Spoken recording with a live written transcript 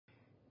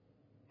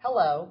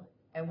Hello,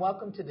 and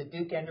welcome to the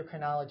Duke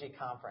Endocrinology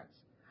Conference.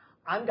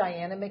 I'm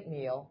Diana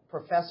McNeill,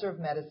 Professor of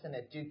Medicine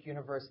at Duke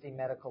University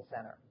Medical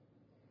Center.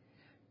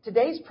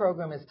 Today's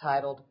program is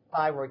titled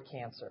Thyroid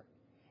Cancer,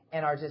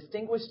 and our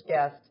distinguished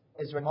guest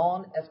is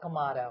Ramon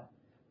Esclamado,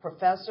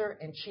 Professor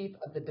and Chief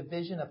of the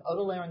Division of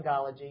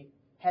Otolaryngology,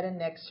 Head and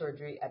Neck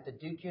Surgery at the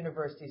Duke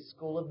University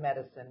School of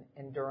Medicine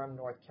in Durham,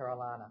 North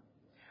Carolina.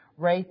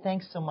 Ray,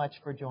 thanks so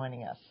much for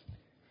joining us.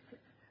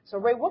 So,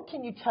 Ray, what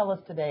can you tell us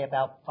today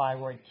about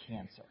thyroid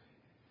cancer?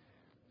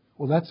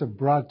 Well, that's a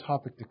broad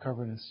topic to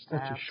cover in such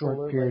Absolutely. a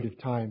short period of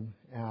time.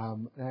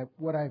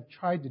 What I've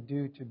tried to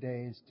do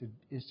today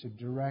is to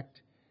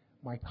direct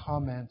my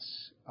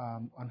comments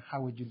on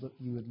how you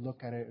would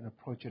look at it and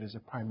approach it as a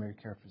primary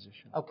care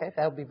physician. Okay,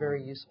 that would be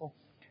very useful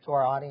to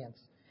our audience.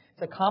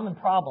 It's a common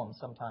problem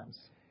sometimes.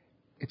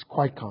 It's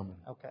quite common.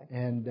 Okay.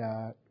 And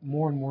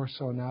more and more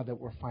so now that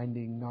we're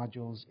finding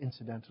nodules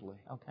incidentally.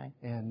 Okay.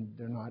 And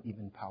they're not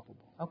even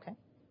palpable. Okay.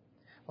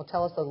 Well,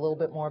 tell us a little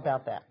bit more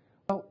about that.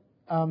 Well,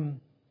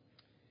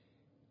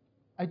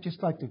 I'd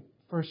just like to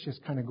first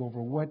just kind of go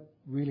over what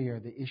really are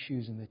the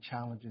issues and the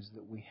challenges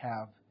that we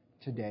have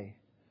today,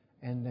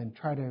 and then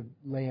try to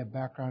lay a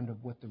background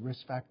of what the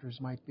risk factors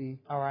might be.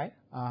 All right.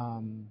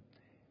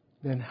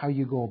 Then how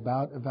you go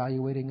about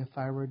evaluating a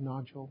thyroid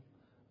nodule.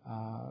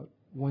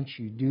 Once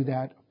you do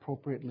that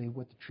appropriately,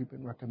 what the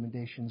treatment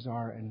recommendations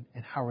are, and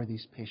how are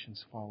these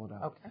patients followed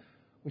up. Okay.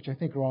 Which I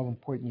think are all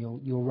important.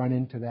 You'll run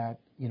into that,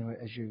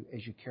 as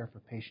you care for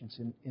patients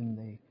in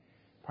the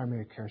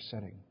primary care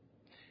setting.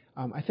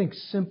 I think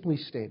simply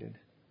stated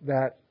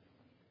that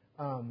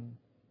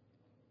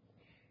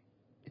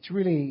it's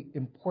really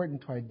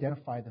important to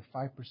identify the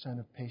 5%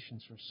 of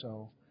patients or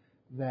so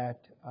that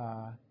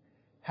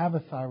have a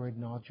thyroid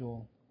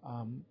nodule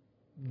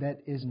that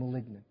is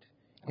malignant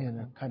in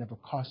a kind of a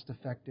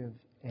cost-effective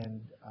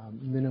and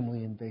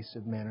minimally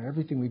invasive manner.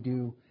 Everything we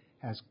do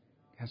has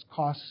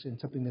costs, and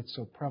something that's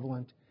so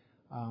prevalent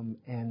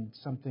and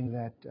something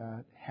that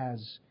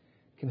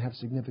can have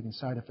significant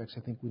side effects. I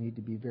think we need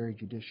to be very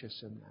judicious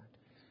in that.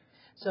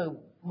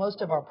 So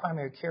most of our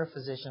primary care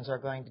physicians are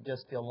going to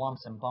just feel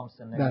lumps and bumps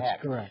in their neck.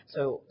 That's correct.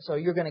 So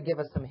you're going to give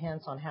us some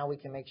hints on how we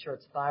can make sure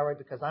it's thyroid,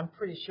 because I'm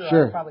pretty sure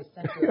Sure. I probably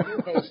sent you a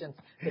few patients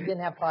that didn't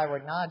have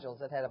thyroid nodules,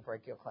 that had a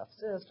brachial cleft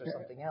cyst or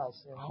something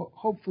else.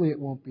 Hopefully it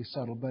won't be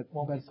subtle, but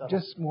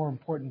just more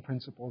important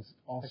principles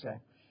also.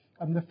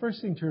 Okay. The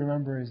first thing to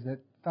remember is that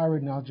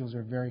thyroid nodules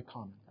are very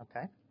common.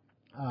 Okay.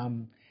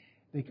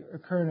 They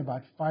occur in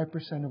about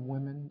 5% of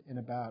women and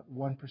about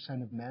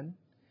 1% of men.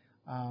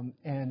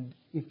 And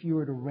if you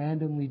were to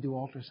randomly do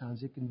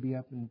ultrasounds, it can be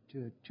up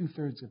into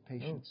 2/3 of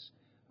patients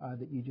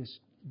that you just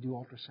do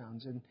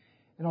ultrasounds.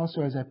 And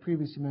also, as I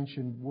previously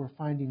mentioned, we're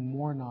finding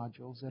more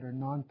nodules that are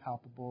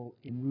non-palpable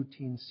in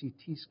routine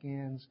CT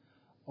scans,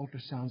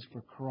 ultrasounds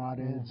for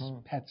carotids,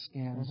 PET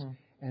scans,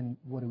 and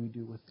what do we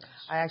do with those?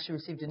 I actually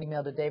received an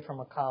email today from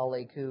a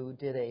colleague who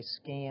did a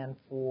scan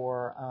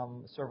for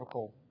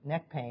cervical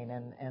neck pain,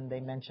 and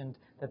they mentioned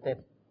that they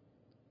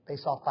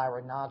saw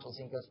thyroid nodules.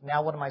 And he goes,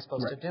 now what am I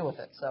supposed to do with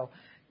it? So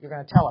you're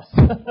going to tell us.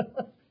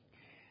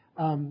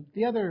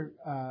 The other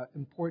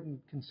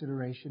important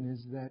consideration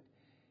is that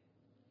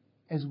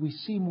as we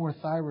see more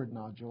thyroid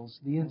nodules,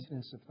 the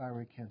incidence of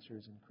thyroid cancer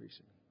is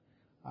increasing.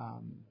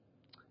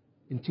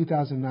 In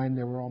 2009,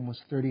 there were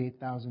almost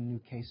 38,000 new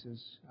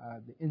cases.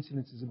 The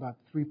incidence is about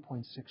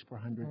 3.6 per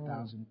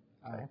 100,000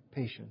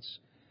 patients.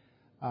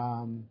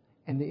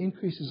 And the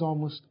increase is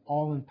almost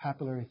all in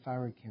papillary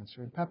thyroid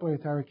cancer. And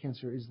papillary thyroid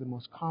cancer is the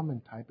most common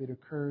type. It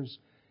occurs,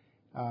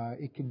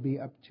 it could be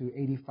up to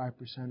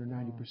 85% or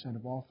 90%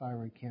 of all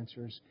thyroid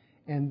cancers.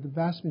 And the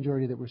vast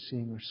majority that we're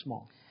seeing are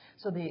small.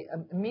 So the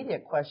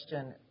immediate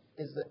question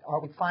is, are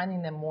we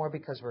finding them more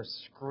because we're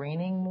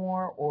screening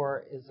more,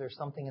 or is there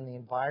something in the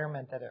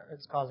environment that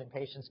is causing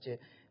patients to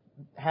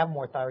have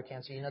more thyroid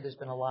cancer? There's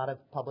been a lot of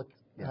public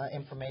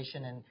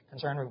information and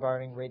concern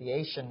regarding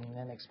radiation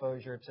and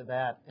exposure to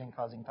that and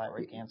causing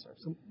thyroid cancer.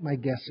 So my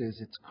guess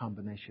is it's a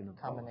combination of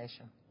both.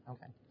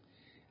 Okay.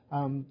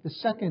 The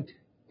second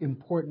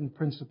important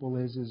principle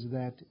is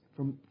that,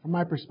 from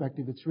my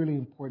perspective, it's really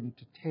important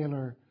to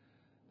tailor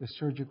the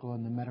surgical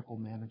and the medical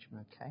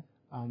management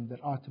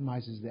that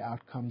optimizes the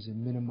outcomes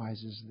and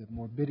minimizes the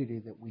morbidity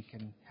that we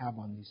can have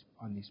on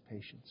these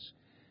patients.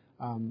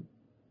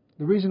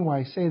 The reason why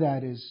I say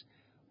that is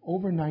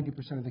over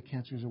 90% of the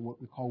cancers are what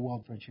we call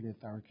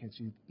well-differentiated thyroid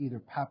cancer, either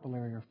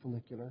papillary or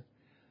follicular.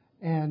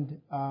 And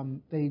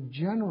they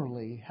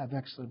generally have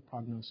excellent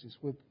prognosis.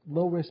 With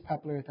low-risk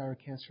papillary thyroid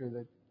cancer,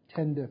 the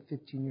 10 to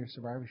 15-year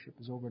survivorship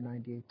is over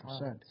 98%. Oh,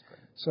 that's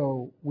great.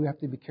 So we have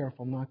to be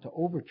careful not to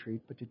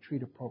overtreat, but to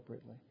treat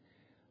appropriately.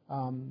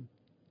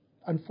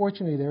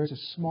 Unfortunately, there is a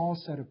small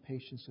set of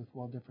patients with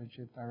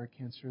well-differentiated thyroid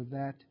cancer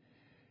that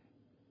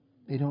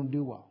they don't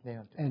do well.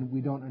 And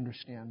we don't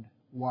understand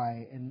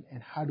why, and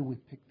how do we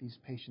pick these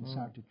patients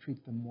out to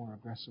treat them more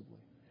aggressively.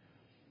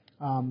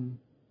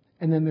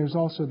 And then there's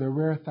also the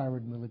rare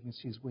thyroid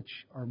malignancies,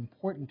 which are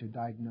important to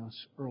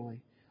diagnose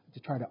early to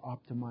try to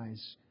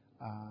optimize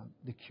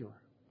the cure.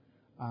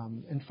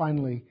 And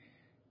finally,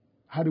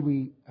 how do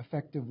we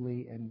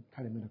effectively and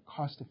kind of in a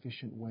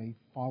cost-efficient way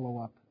follow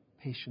up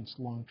patients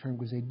long-term,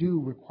 because they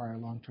do require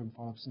long-term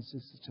follow-up since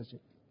this is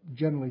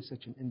generally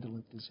such an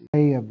indolent disease.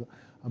 Of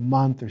a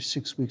month or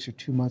 6 weeks or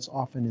 2 months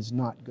often is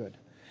not good.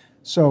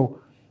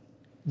 So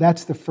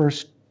that's the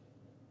first,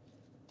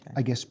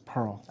 I guess,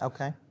 pearl.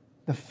 Okay.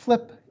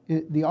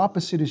 The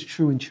opposite is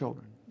true in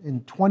children.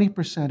 And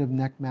 20% of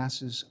neck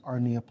masses are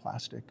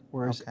neoplastic,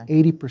 whereas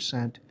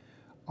 80%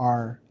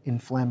 are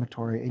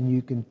inflammatory, and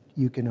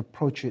you can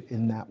approach it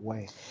in that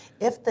way.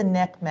 If the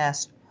neck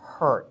mass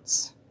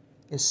hurts,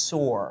 is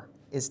sore,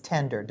 is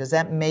tender, does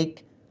that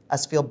make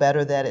us feel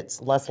better that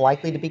it's less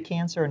likely to be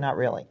cancer, or not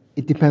really?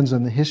 It depends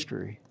on the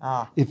history.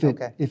 If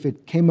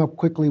it came up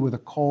quickly with a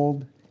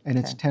cold and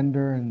it's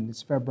tender and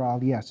it's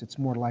febrile, yes, it's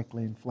more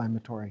likely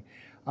inflammatory.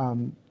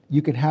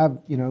 You could have,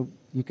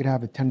 you could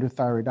have a tender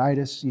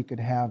thyroiditis. You could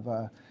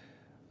have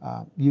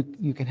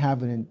you can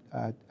have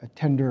a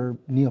tender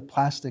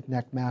neoplastic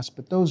neck mass,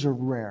 but those are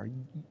rare.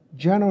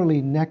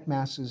 Generally, neck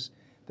masses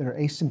that are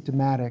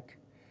asymptomatic,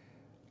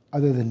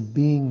 other than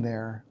being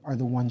there, are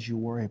the ones you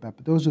worry about.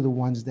 But those are the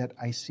ones that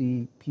I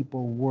see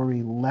people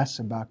worry less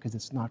about because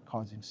it's not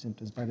causing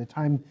symptoms. By the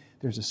time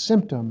there's a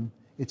symptom,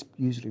 it's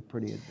usually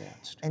pretty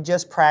advanced. And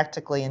just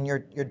practically, and your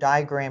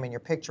diagram and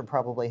your picture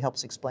probably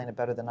helps explain it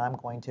better than I'm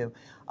going to,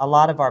 a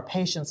lot of our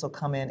patients will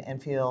come in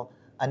and feel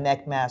a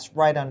neck mass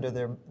right under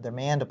their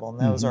mandible, and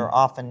those are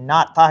often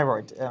not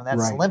thyroid.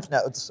 That's lymph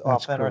nodes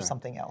often, or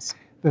something else.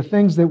 The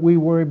things that we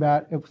worry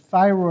about, if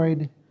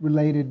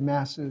thyroid-related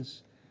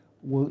masses,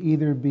 will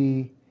either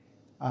be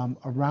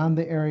around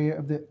the area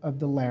of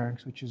the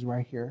larynx, which is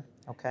right here.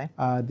 Okay.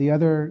 The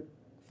other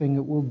thing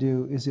it will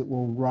do is it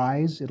will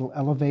rise, it'll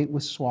elevate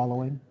with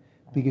swallowing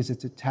because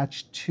it's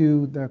attached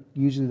to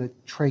usually the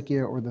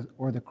trachea or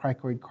the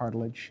cricoid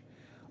cartilage.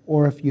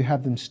 Or if you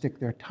have them stick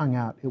their tongue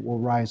out, it will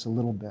rise a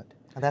little bit.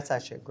 That's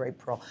actually a great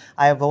pearl.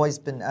 I have always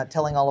been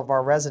telling all of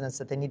our residents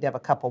that they need to have a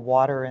cup of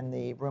water in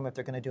the room if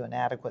they're going to do an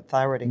adequate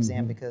thyroid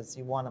exam, because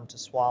you want them to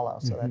swallow.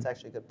 So that's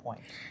actually a good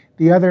point.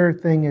 The other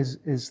thing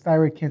is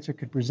thyroid cancer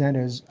could present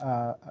as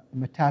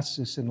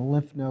metastasis in a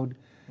lymph node.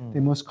 They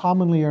most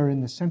commonly are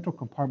in the central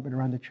compartment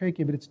around the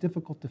trachea, but it's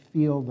difficult to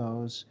feel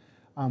those.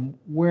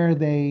 Where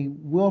they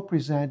will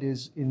present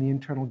is in the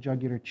internal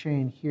jugular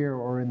chain here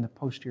or in the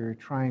posterior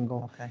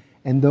triangle.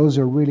 And those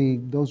will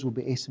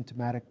be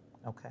asymptomatic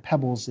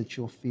pebbles that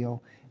you'll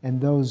feel,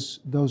 and those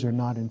are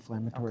not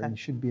inflammatory and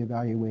should be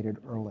evaluated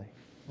early.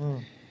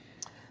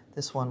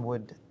 This one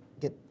would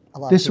get a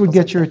lot. This would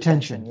get your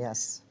attention.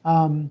 Yes.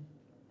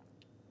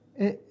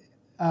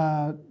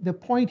 The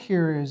point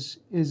here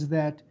is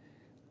that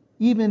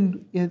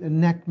even in a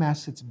neck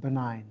mass that's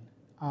benign,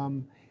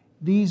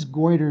 these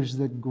goiters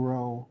that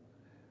grow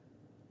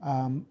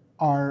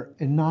are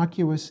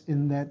innocuous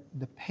in that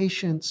the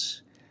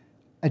patients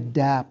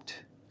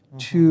adapt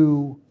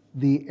to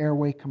the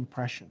airway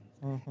compression.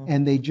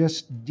 And they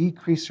just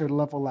decrease their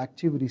level of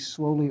activity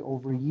slowly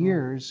over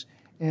years.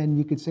 And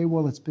you could say,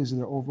 well, it's because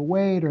they're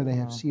overweight or they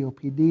have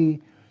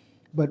COPD,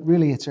 but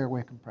really it's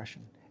airway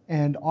compression.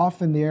 And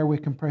often the airway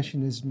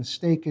compression is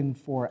mistaken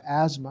for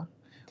asthma,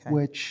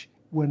 which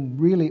when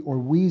really, or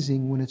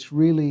wheezing, when it's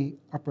really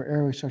upper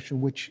airway obstruction,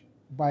 which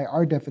by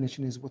our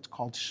definition is what's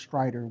called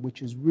stridor,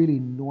 which is really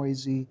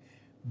noisy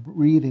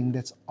breathing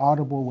that's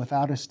audible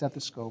without a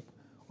stethoscope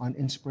on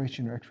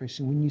inspiration or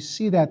expiration. When you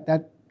see that,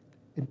 that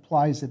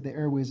implies that the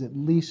airway is at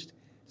least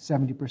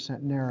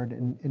 70% narrowed,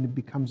 and it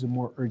becomes a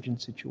more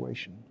urgent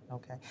situation.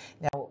 Okay.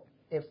 Now,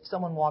 if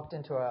someone walked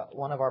into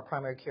one of our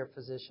primary care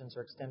physicians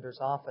or extender's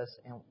office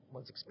and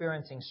was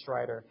experiencing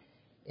stridor,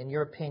 in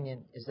your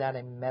opinion, is that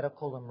a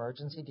medical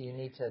emergency? Do you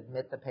need to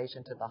admit the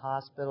patient to the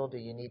hospital? Do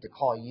you need to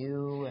call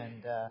you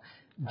and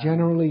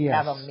generally, yes.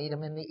 Have them meet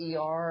them in the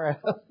ER?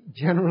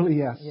 Generally,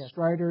 yes.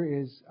 Stridor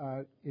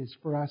is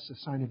for us a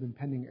sign of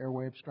impending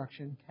airway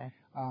obstruction. Okay.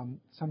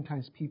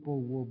 Sometimes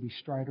people will be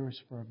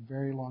stridorous for a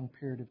very long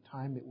period of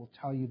time. It will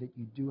tell you that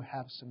you do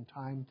have some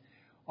time.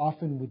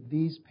 Often with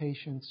these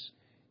patients,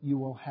 you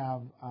will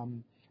have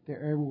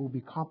their airway will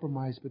be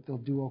compromised, but they'll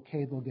do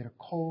okay. They'll get a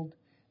cold.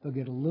 They'll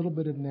get a little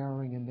bit of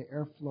narrowing, and the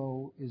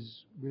airflow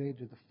is related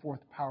to the fourth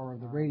power of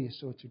the radius,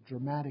 so it's a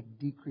dramatic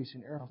decrease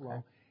in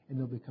airflow, and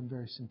they'll become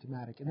very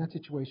symptomatic. In that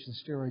situation,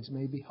 steroids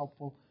may be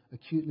helpful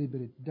acutely,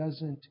 but it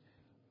doesn't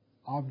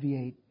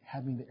obviate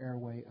having the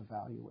airway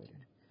evaluated.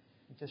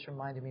 It just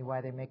reminded me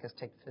why they make us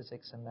take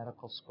physics in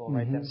medical school,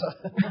 right?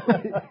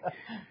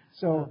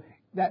 So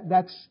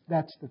that's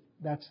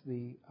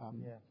the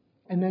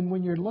and then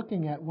when you're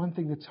looking at one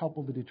thing that's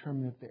helpful to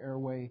determine if the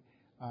airway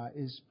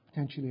is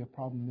potentially a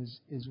problem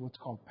is what's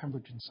called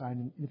Pemberton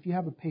sign. And if you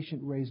have a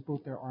patient raise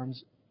both their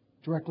arms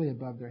directly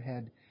above their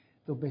head,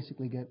 they'll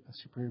basically get a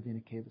superior vena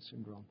cava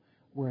syndrome,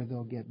 where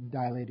they'll get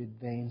dilated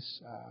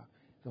veins,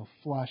 they'll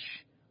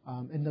flush,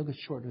 and they'll get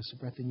shortness of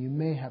breath, and you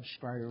may have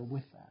stridor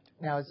with that.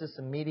 Now, is this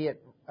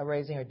immediate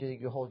raising, or do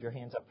you hold your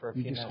hands up for a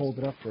few minutes? You just hold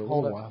it up for a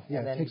little while.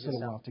 Yeah, it takes a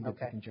little while to get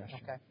the congestion.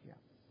 Okay. Yeah.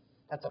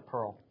 That's a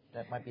pearl.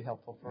 That might be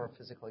helpful for a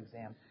physical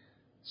exam.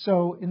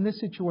 So in this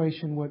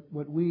situation,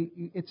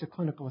 it's a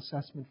clinical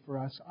assessment for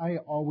us. I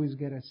always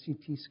get a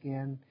CT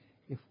scan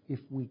if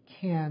we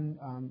can,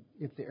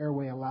 if the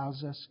airway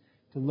allows us,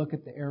 to look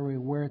at the airway,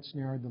 where it's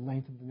narrowed, the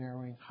length of the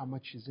narrowing, how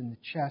much is in the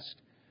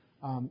chest,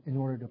 in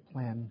order to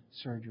plan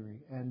surgery.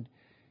 And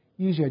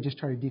usually I just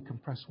try to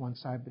decompress one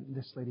side, but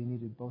this lady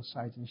needed both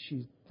sides, and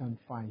she's done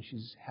fine.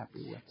 She's happy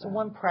with that. So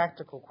one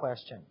practical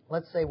question.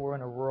 Let's say we're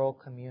in a rural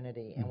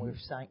community and we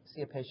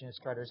see a patient who's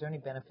cardiac. Is there any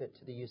benefit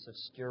to the use of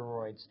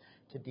steroids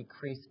to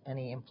decrease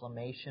any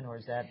inflammation, or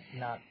is that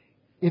not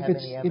have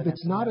any evidence? If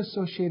it's not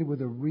associated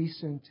with a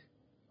recent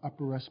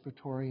upper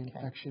respiratory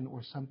infection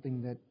or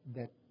something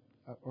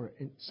or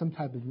some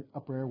type of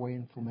upper airway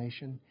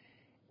inflammation,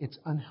 it's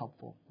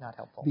unhelpful. Not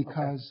helpful.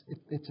 Because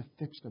it's a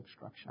fixed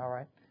obstruction. All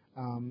right.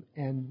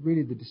 And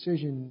really the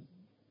decision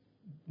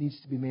needs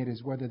to be made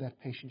as whether that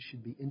patient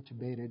should be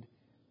intubated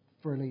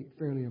fairly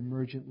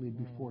emergently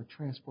before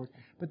transport.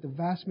 But the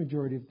vast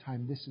majority of the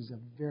time, this is a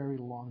very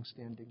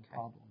long-standing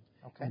problem.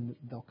 Okay. And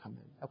they'll come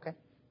in. Okay.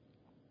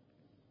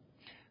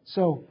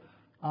 So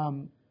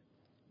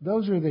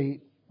those are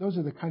the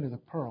kind of the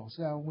pearls.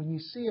 Now, when you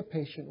see a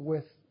patient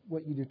with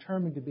what you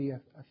determine to be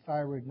a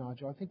thyroid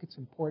nodule, I think it's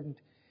important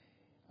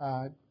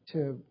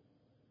to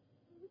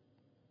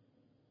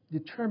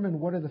determine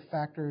what are the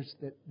factors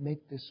that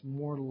make this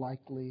more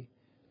likely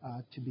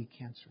to be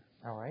cancer.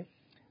 All right.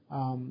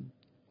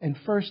 And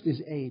first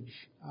is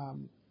age.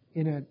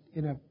 In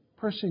a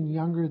person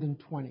younger than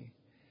 20,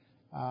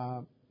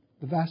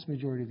 the vast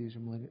majority of these are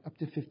malignant, up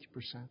to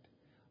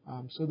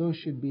 50%. So those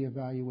should be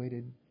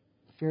evaluated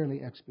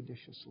fairly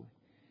expeditiously.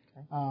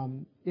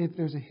 Okay. If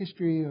there's a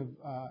history of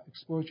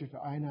exposure to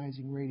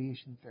ionizing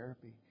radiation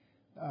therapy,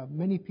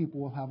 many people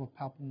will have a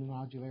palpable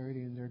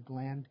nodularity in their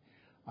gland.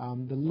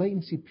 The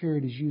latency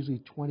period is usually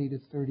 20 to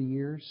 30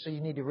 years. So you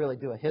need to really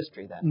do a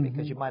history then,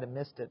 because you might have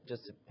missed it.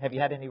 Just have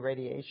you had any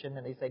radiation?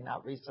 And they say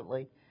not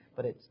recently,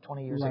 but it's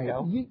 20 years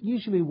ago.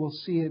 Usually we'll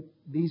see it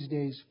these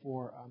days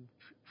for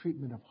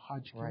treatment of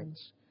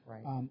Hodgkin's,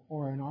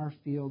 or in our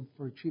field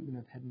for treatment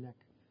of head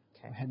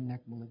and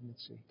neck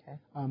malignancy. Okay.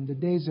 The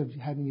days of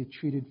having it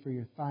treated for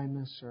your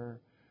thymus or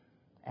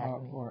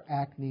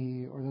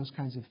acne or those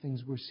kinds of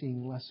things, we're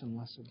seeing less and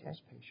less of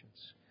those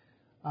patients.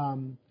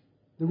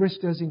 The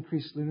risk does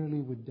increase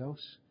linearly with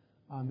dose.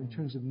 In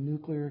terms of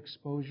nuclear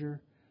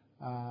exposure,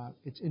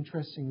 it's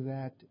interesting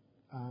that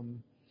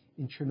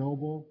in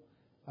Chernobyl,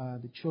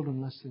 the children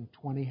less than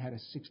 20 had a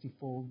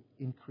 60-fold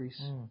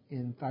increase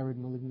in thyroid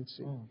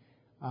malignancy,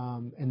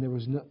 and there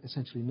was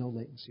essentially no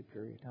latency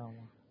period.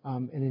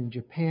 And in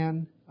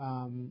Japan,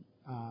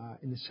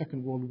 in the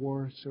Second World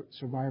War,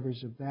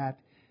 survivors of that,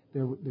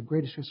 the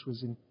greatest risk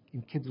was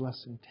in kids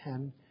less than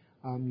 10.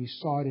 You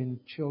saw it in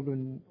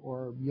children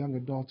or young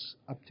adults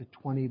up to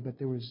 20, but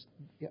there was,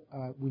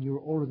 when you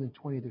were older than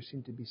 20, there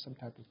seemed to be some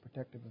type of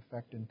protective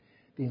effect, and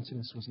the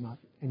incidence was not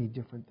any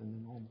different than the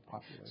normal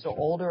population. So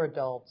older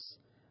adults,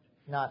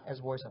 not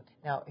as worrisome.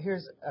 Now,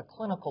 here's a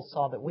clinical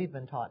saw that we've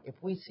been taught. If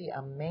we see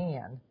a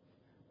man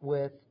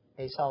with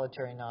a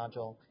solitary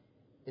nodule,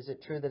 is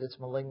it true that it's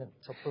malignant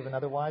until proven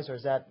otherwise, or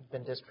has that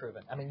been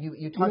disproven? I mean,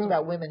 you talked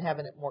about women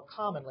having it more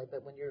commonly,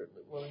 but when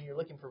you're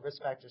looking for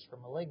risk factors for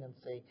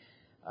malignancy,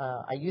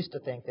 I used to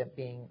think that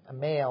being a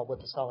male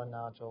with a solid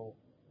nodule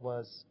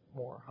was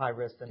more high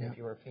risk than if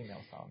you were a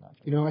female solid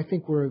nodule. I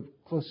think we're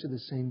close to the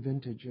same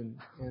vintage, and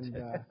I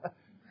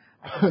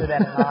consider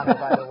that an honor,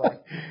 by the way.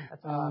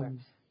 That's an honor.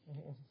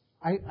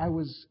 I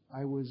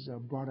was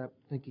brought up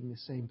thinking the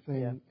same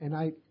thing, and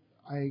I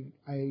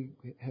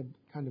have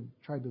kind of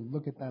tried to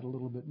look at that a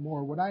little bit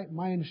more.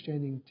 My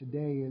understanding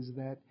today is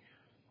that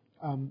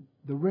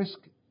the risk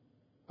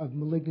of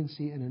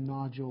malignancy in a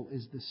nodule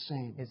is the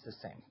same. It's the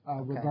same.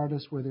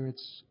 Regardless whether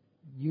it's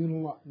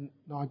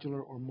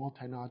uninodular or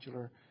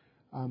multinodular.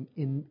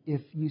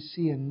 If you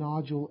see a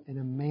nodule in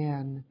a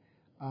man,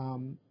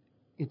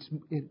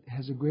 it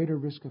has a greater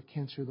risk of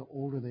cancer the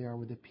older they are,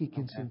 with a peak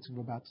incidence of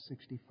about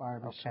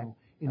 65 or so.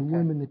 In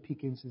women, the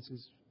peak incidence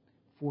is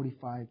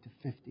 45 to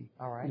 50.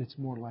 All right. And it's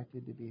more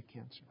likely to be a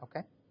cancer.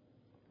 Okay.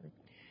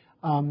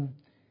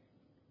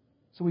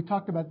 So we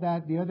talked about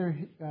that. The other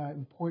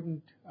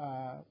important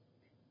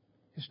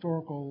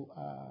historical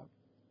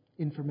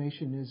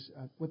information is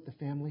what the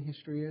family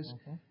history is.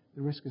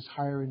 The risk is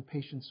higher in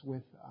patients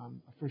with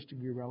a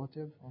first-degree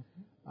relative.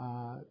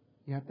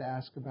 You have to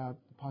ask about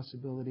the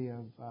possibility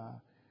of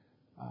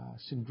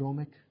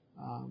syndromic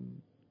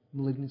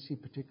malignancy,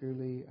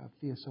 particularly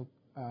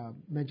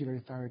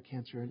medullary thyroid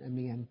cancer and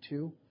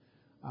MEN2.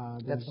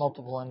 That's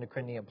multiple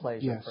endocrine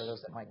neoplasia, for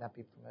those that might not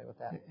be familiar with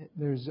that.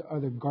 There's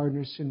other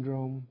Gardner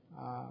syndrome,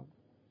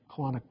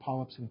 colonic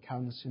polyps and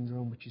Cowden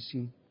syndrome, which you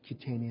see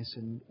cutaneous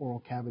and oral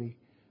cavity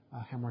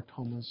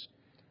hamartomas,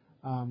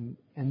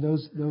 and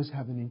those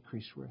have an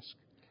increased risk.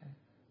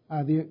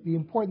 The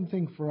important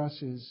thing for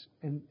us is,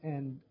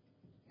 and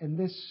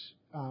this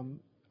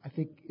I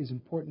think is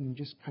important in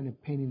just kind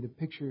of painting the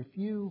picture. If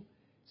you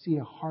see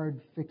a hard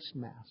fixed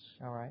mass,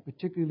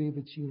 particularly if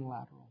it's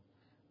unilateral,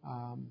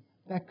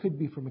 that could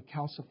be from a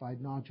calcified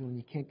nodule, and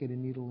you can't get a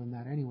needle in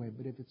that anyway.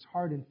 But if it's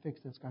hard and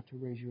fixed, that's got to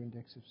raise your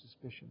index of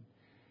suspicion.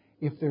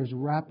 If there's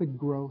rapid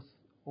growth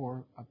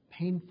or a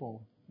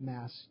painful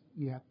mass,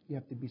 you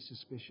have to be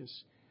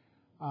suspicious.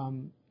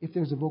 If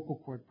there's a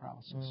vocal cord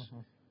paralysis.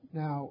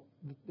 Now,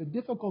 the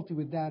difficulty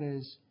with that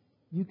is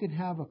you can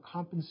have a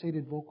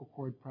compensated vocal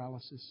cord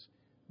paralysis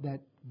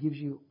that gives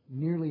you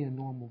nearly a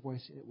normal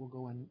voice, and it will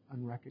go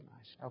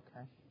unrecognized.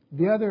 Okay.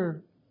 The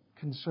other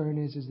concern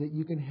is that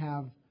you can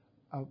have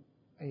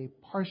a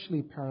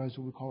partially paralyzed,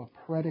 what we call a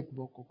paretic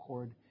vocal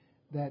cord,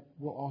 that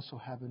will also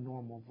have a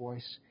normal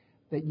voice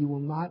that you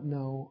will not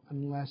know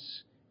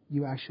unless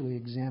you actually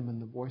examine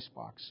the voice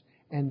box.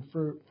 And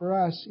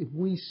for us, if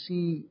we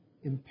see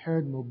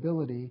impaired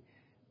mobility,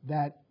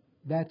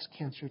 that's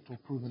cancer till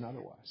proven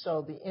otherwise.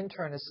 So the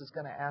internist is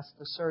going to ask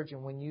the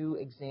surgeon, when you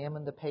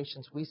examine the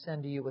patients we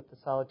send to you with the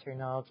solitary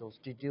nodules,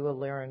 do you do a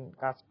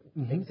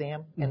laryngoscopy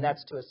exam? And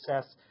that's to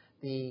assess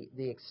the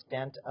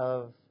extent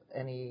of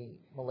any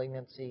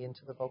malignancy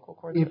into the vocal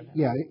cords?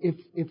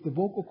 If the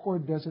vocal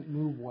cord doesn't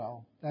move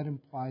well, that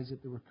implies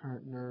that the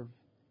recurrent nerve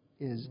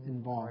is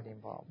involved.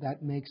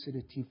 That makes it a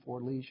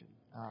T4 lesion.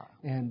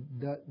 And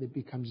it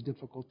becomes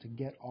difficult to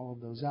get all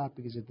of those out,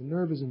 because if the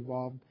nerve is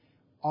involved,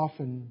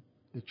 often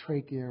the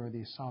trachea or the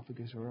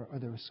esophagus or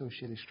other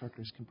associated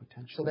structures can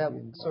potentially be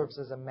involved. So that serves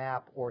as a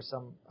map or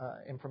some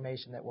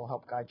information that will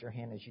help guide your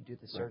hand as you do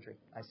the surgery.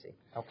 I see.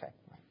 Okay.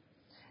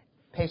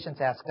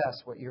 Patients ask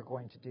us what you're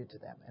going to do to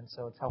them, and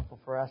so it's helpful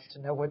for us to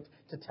know what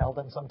to tell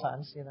them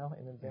sometimes, in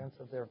advance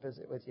of their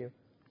visit with you.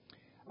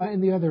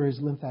 And the other is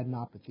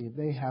lymphadenopathy. If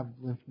they have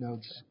lymph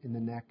nodes in the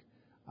neck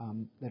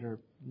that are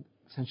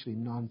essentially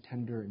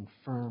non-tender and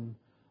firm,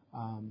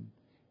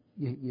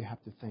 you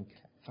have to think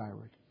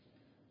thyroid.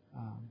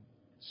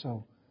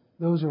 So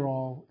those are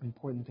all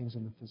important things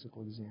in the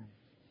physical exam.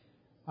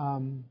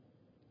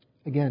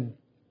 Again,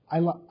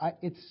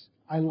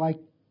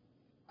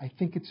 I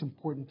think it's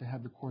important to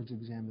have the cords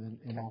examined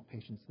in all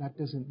patients. That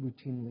doesn't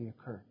routinely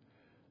occur.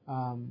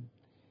 I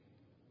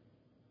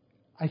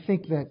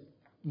think that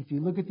if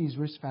you look at these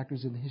risk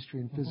factors in the history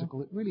and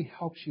physical, it really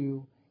helps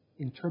you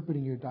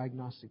interpreting your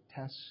diagnostic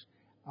tests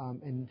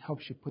and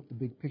helps you put the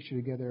big picture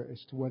together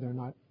as to whether or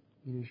not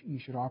you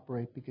should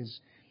operate,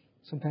 because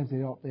sometimes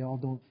they all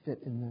don't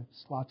fit in the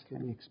slots that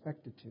we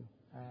expect it to.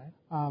 All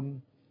right.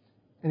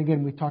 And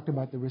again, we talked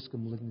about the risk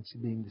of malignancy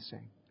being the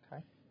same.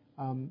 Okay.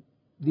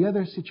 The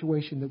other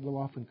situation that we'll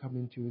often come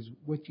into is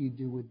what do you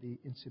do with the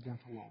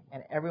incidental lung?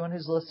 And everyone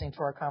who's listening to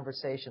our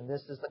conversation,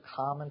 this is the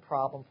common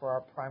problem for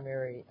our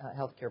primary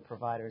healthcare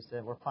providers,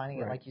 that we're finding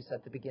it, like you said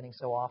at the beginning,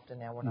 so often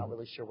now we're not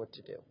really sure what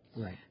to do.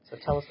 Right. So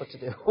tell us what to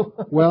do.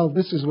 Well,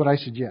 this is what I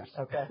suggest.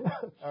 Okay.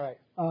 All right.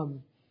 The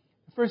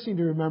first thing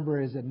to remember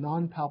is that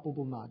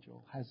non-palpable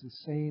nodule has the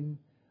same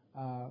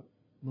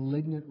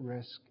malignant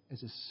risk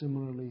as a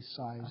similarly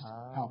sized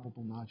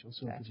palpable nodule.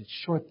 So if it's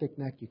short, thick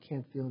neck, you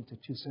can't feel into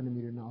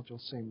 2-centimeter nodule,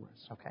 same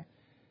risk. Okay.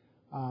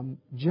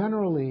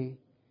 Generally,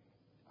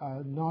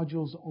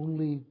 nodules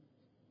only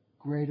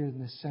greater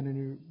than a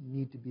centimeter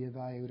need to be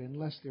evaluated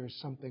unless there's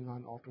something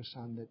on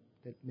ultrasound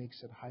that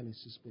makes it highly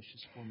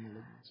suspicious for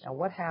malignancy. Now,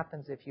 what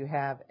happens if you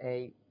have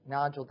a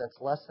nodule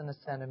that's less than a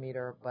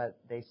centimeter, but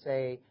they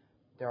say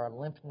there are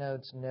lymph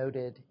nodes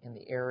noted in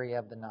the area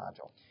of the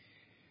nodule?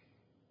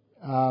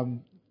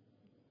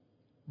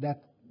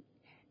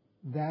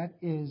 That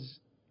is,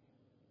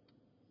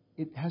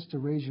 it has to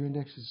raise your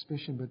index of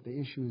suspicion, but the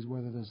issue is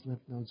whether those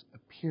lymph nodes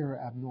appear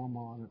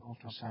abnormal on an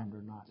ultrasound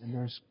or not, and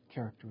there's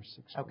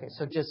characteristics. Okay,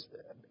 so just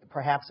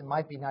perhaps it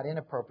might be not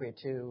inappropriate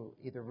to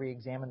either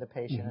re-examine the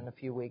patient in a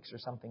few weeks or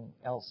something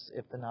else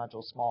if the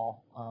nodule's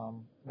small,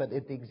 but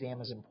if the exam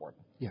is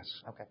important. Yes.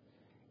 Okay.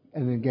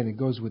 And then again, it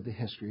goes with the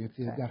history. If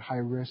they've got high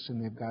risk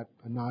and they've got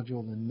a nodule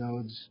and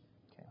nodes,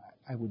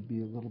 I would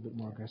be a little bit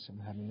more aggressive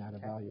in having that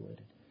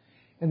evaluated.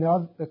 And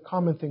the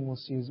common thing we'll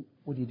see is,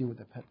 what do you do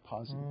with a PET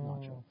positive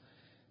nodule?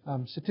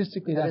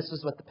 Statistically, this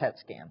is what the PET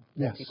scan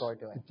that people are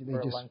doing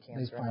for lung they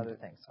cancer and find other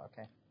things.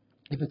 Okay.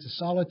 If it's a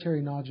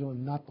solitary nodule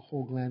and not the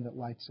whole gland that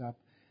lights up,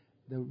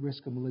 the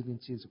risk of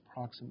malignancy is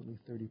approximately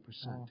 30%.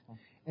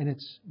 And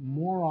it's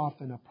more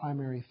often a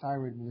primary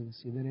thyroid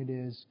malignancy than it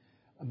is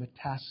a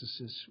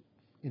metastasis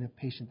in a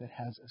patient that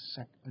has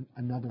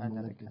another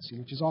malignancy,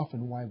 which is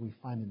often why we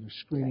find them. They're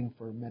screening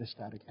for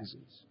metastatic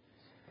disease.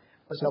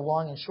 But the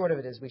long and short of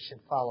it is we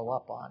should follow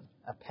up on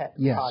a PET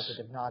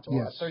positive nodule.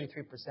 Yes. A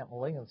 33%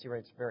 malignancy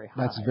rate is very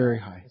high. That's very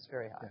high. It's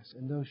very high. Yes,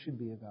 and those should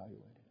be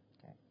evaluated.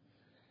 Okay.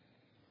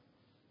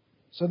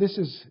 So this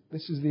is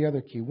the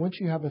other key. Once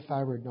you have a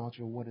thyroid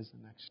nodule, what is the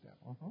next step?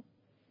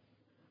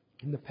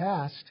 In the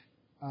past,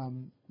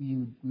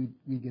 we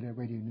get a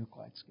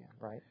radionuclide scan.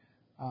 Right.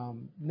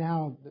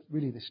 Now,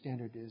 really, the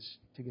standard is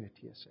to get a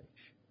TSH.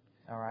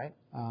 All right.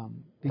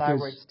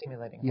 Thyroid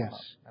stimulating hormone.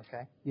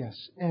 Okay.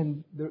 Yes.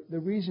 And the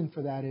reason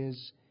for that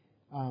is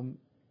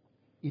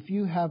if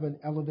you have an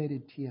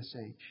elevated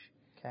TSH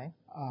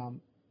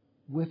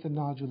with a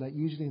nodule, that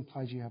usually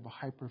implies you have a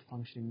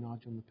hyperfunctioning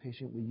nodule, and the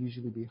patient will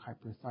usually be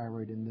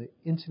hyperthyroid, and the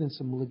incidence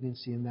of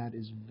malignancy in that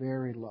is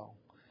very low.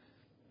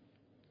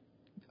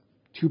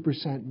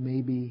 2%,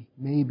 maybe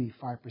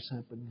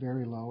 5%, but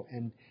very low,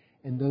 and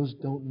those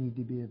don't need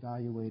to be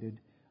evaluated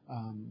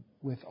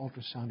with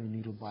ultrasound or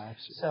needle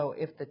biopsy. So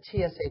if the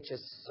TSH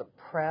is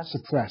suppressed,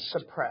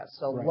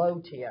 so right.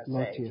 low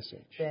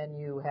TSH, then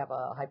you have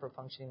a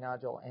hyperfunctioning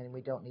nodule, and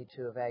we don't need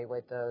to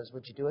evaluate those.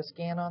 Would you do a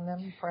scan on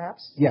them,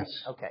 perhaps? Yes.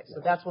 Okay,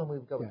 so that's when we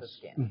would go with the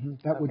scan. Mm-hmm.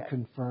 That would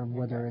confirm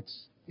whether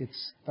it's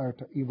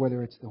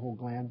the whole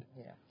gland.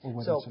 Yeah. Or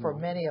whether So it's for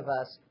many of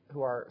us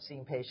who are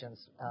seeing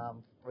patients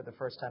for the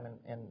first time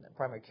in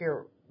primary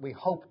care, we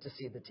hope to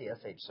see the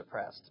TSH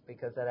suppressed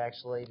because that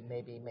actually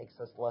maybe makes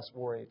us less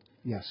worried.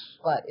 Yes.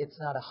 But it's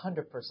not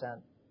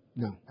 100%.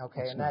 No.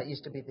 Okay, and that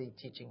used to be the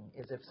teaching,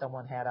 is if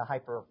someone had a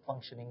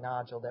hyper-functioning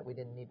nodule that we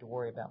didn't need to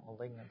worry about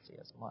malignancy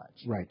as much.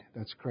 Right,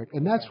 that's correct.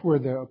 And that's where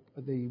the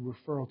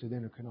referral to the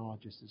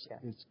endocrinologist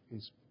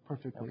is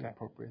perfectly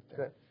appropriate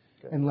there.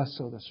 Good. And less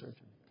so the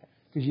surgeon.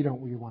 Because you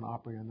don't really want to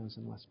operate on those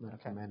unless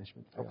medical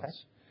management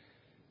fails.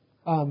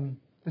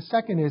 The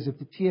second is if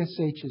the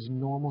TSH is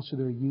normal, so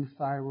they're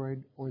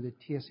euthyroid, or the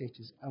TSH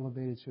is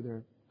elevated, so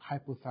they're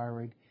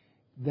hypothyroid,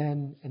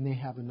 then, and they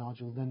have a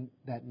nodule, then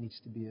that needs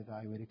to be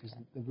evaluated because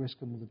the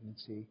risk of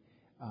malignancy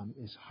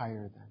is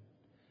higher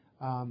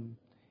then.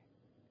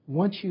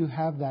 Once you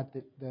have that,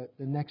 the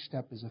next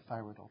step is a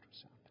thyroid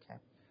ultrasound. Okay.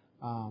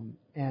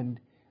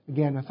 And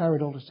again, a thyroid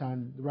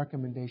ultrasound, the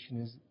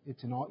recommendation is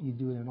you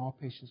do it in all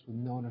patients with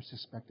known or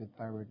suspected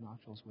thyroid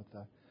nodules with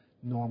a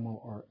normal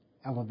or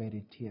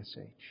elevated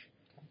TSH.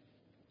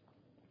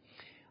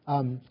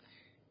 Okay.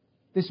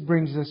 This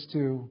brings us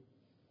to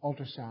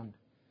ultrasound.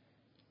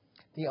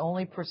 The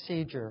only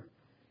procedure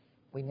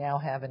we now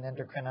have in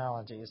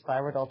endocrinology is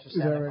thyroid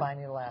ultrasound and fine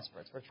needle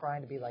aspirates. We're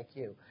trying to be like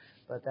you,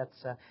 but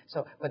that's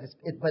but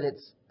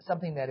it's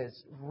something that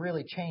has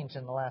really changed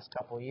in the last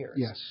couple of years.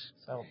 Yes.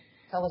 So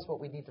tell us what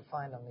we need to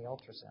find on the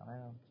ultrasound. I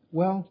don't...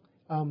 Well,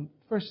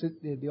 first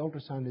the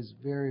ultrasound is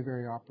very,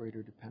 very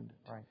operator dependent.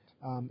 Right.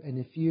 And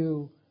if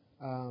you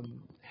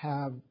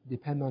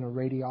depend on a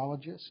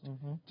radiologist,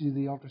 do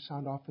the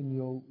ultrasound often,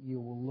 you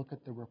will look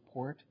at the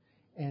report,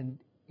 and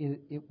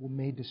it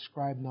may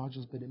describe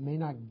nodules, but it may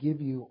not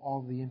give you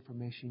all the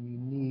information you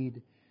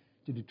need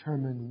to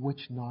determine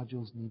which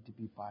nodules need to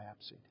be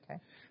biopsied. Okay.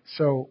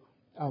 So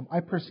I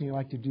personally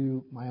like to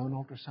do my own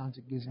ultrasounds.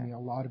 It gives me a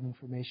lot of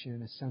information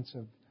and a sense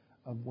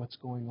of what's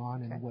going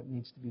on and what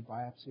needs to be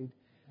biopsied.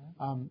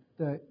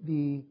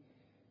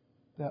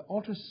 The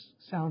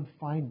ultrasound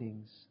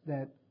findings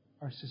that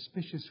are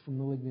suspicious for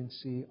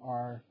malignancy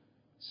are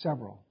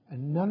several,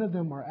 and none of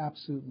them are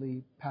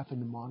absolutely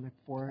pathognomonic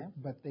for it,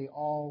 but they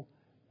all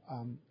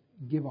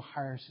give a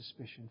higher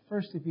suspicion.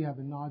 First, if you have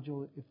a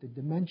nodule, if the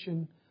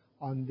dimension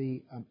on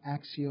the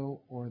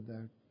axial or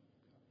the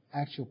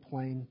axial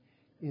plane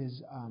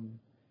is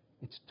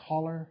it's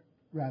taller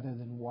rather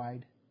than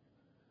wide.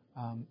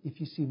 If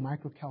you see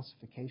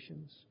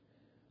microcalcifications,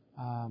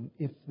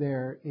 if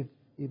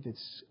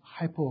it's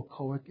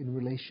hypoechoic in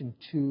relation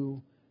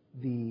to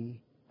the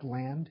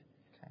gland,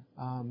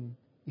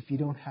 if you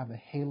don't have a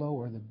halo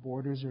or the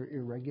borders are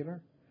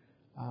irregular,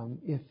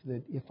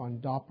 if on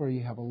Doppler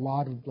you have a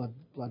lot of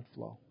blood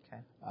flow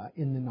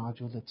in the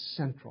nodule that's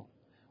central,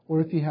 or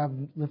if you have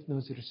lymph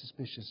nodes that are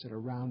suspicious that are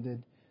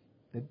rounded,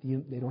 that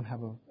they don't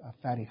have a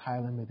fatty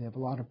hilum, or they have a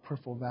lot of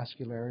peripheral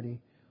vascularity,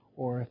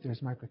 or if there's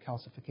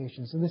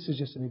microcalcifications. And this is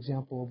just an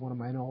example of one of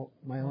my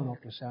own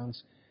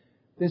ultrasounds.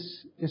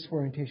 This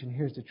orientation,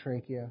 here's the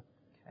trachea.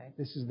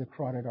 This is the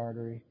carotid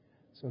artery.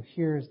 So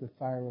here's the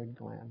thyroid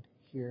gland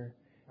here.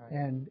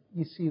 And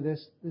you see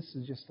this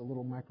is just a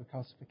little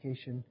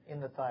microcalcification. In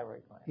the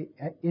thyroid gland?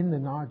 In the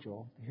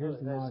nodule. Here's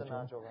the nodule. The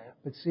nodule, right?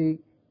 But see,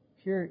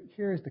 here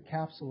is the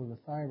capsule of the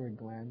thyroid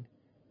gland.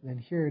 Then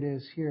here it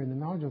is here, and the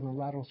nodule on the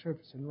lateral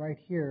surface. And right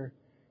here,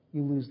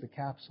 you lose the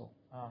capsule.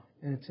 Oh.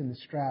 And it's in the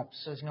straps.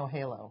 So there's no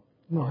halo?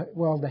 No,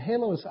 well, the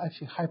halo is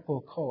actually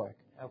hypoechoic.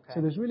 Okay.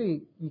 So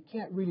you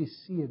can't really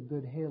see a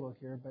good halo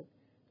here, but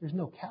there's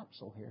no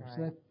capsule here.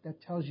 Right. So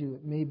that tells you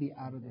it may be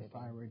out of the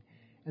thyroid.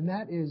 And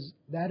that is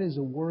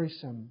a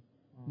worrisome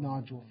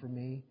nodule for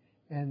me,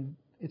 and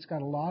it's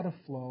got a lot of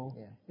flow.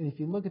 Yeah. And if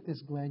you look at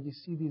this gland, you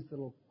see these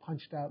little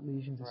punched out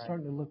lesions. It's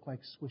starting to look like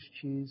Swiss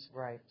cheese.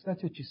 Right. So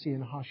that's what you see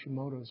in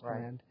Hashimoto's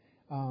gland.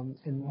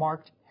 And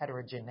marked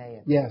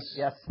heterogeneity. Yes.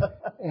 Yes.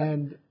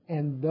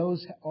 and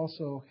those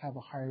also have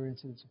a higher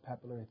incidence of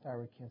papillary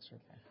thyroid cancer.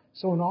 Okay.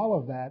 So in all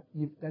of that,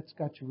 that's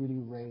got you really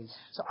raised.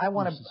 So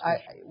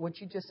what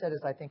you just said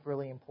is, I think,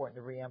 really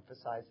important to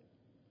reemphasize.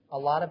 A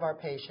lot of our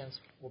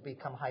patients will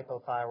become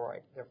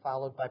hypothyroid. They're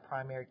followed by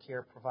primary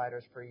care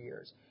providers for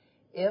years.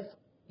 If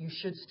you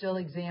should still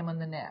examine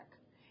the neck,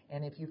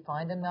 and if you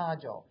find a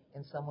nodule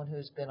in someone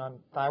who's been on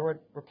thyroid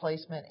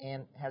replacement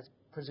and has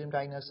presumed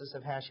diagnosis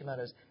of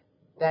Hashimoto's,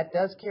 that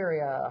does carry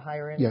a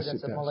higher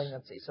incidence of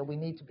malignancy. So we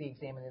need to be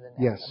examining the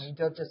neck. Yes. I mean,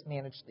 don't just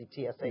manage the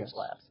TSH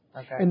labs.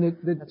 Okay. And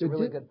that's a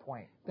really good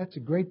point. That's a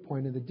great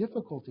point. And the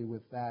difficulty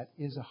with that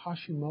is a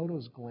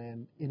Hashimoto's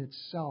gland in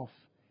itself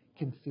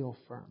can feel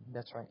firm.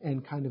 That's right.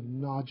 And kind of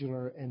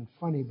nodular and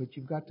funny, but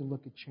you've got to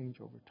look at change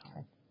over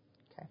time.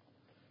 Okay.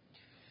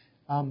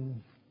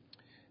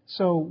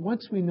 So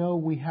once we know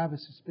we have a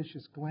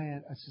suspicious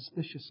gland, a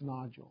suspicious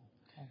nodule,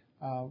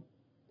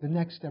 the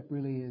next step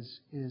really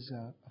is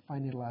a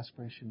fine needle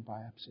aspiration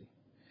biopsy.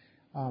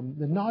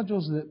 The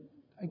nodules that,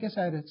 I guess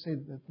I'd say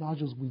the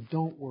nodules we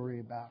don't worry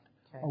about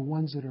are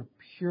ones that are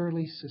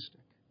purely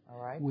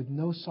cystic, with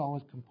no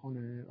solid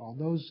component in it at all.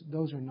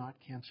 Those are not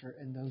cancer,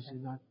 and those do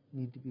not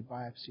need to be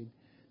biopsied.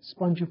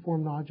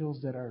 Spongiform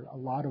nodules that are a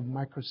lot of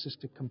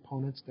microcystic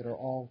components that are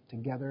all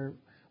together,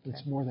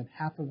 it's more than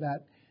half of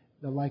that,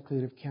 the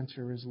likelihood of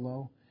cancer is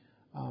low.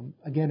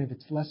 Again, if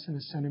it's less than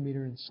a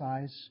centimeter in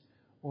size,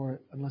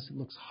 or unless it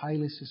looks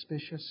highly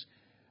suspicious.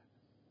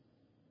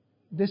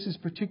 This is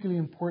particularly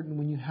important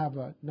when you have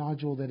a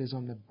nodule that is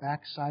on the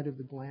back side of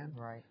the gland,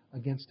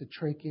 against the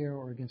trachea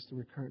or against the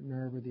recurrent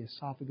nerve or the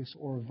esophagus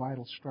or a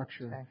vital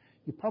structure.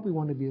 You probably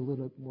want to be a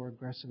little bit more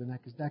aggressive in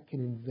that because that can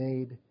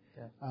invade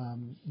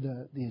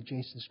the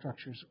adjacent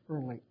structures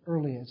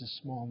early as a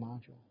small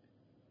nodule.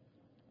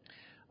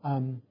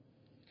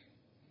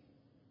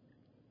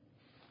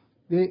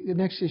 The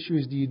next issue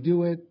is, do you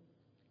do it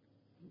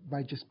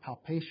by just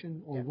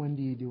palpation, or when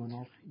do you do an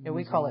ultrasound?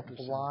 We call it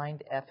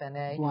blind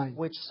FNA,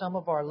 which some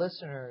of our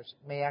listeners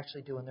may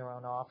actually do in their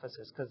own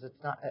offices, because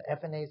it's not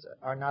FNAs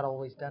are not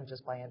always done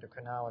just by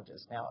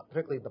endocrinologists. Now,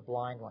 particularly the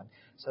blind one.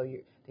 So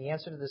the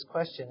answer to this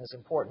question is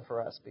important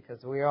for us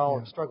because we all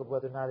have struggled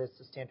whether or not it's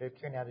the standard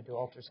of care now to do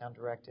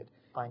ultrasound-directed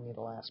fine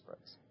needle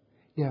aspirates.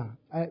 Yeah,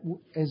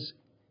 as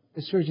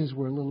surgeons,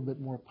 we're a little bit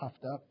more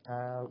puffed up,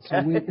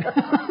 so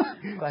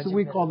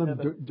we call them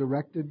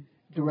directed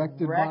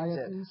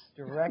biopsies.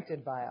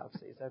 Directed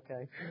biopsies,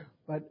 okay.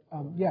 But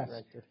yes,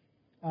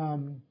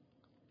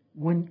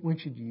 when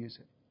should you use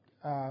it?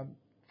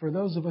 For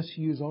those of us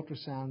who use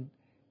ultrasound,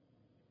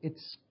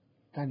 it's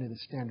kind of the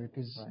standard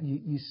because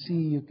you see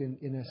you can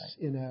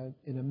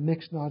in a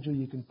mixed nodule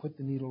you can put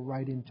the needle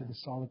right into the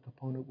solid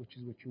component, which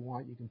is what you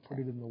want. You can put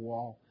it in the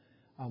wall.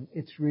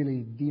 It's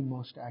really the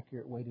most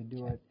accurate way to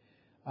do it.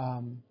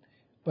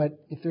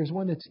 But if there's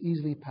one that's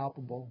easily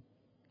palpable,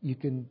 you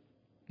can.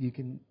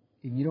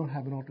 If you don't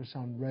have an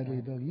ultrasound readily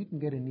available, you can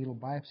get a needle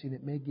biopsy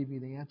that may give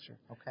you the answer.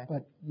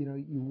 But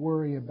you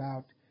worry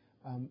about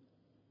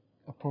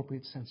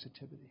appropriate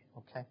sensitivity.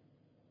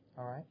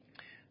 All right.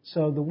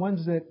 So the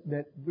ones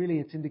that really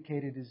it's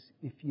indicated is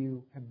if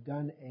you have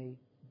done a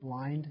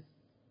blind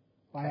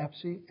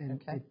biopsy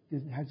and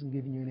it hasn't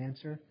given you an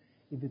answer.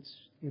 If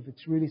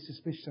it's really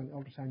suspicious on the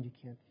ultrasound, you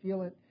can't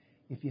feel it.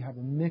 If you have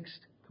a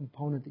mixed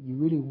component that you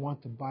really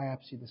want to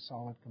biopsy the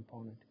solid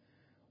component,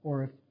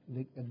 or if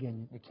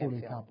again,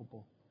 totally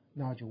palpable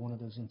nodule, one of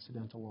those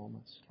incidental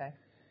ulnas.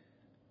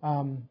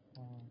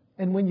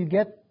 And when you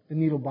get the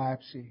needle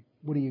biopsy,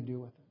 what do you do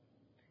with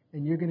it?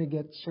 And you're going to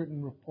get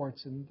certain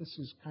reports, and this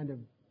is kind of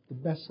the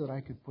best that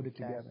I could put it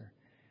together.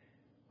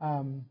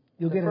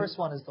 The first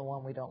one is the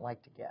one we don't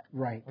like to get,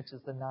 which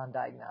is the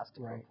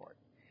non-diagnostic report.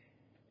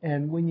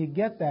 And when you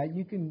get that,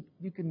 you can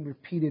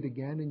repeat it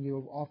again, and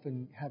you'll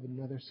often have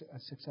a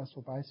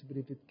successful biopsy. But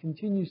if it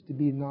continues to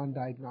be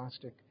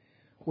non-diagnostic,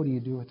 what do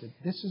you do with it?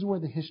 This is where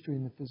the history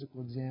and the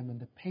physical exam and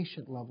the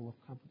patient level of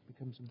comfort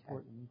becomes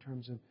important in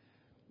terms of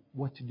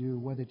what to do,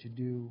 whether to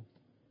do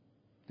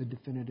the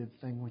definitive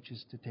thing, which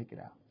is to take it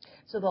out.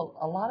 So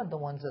a lot of the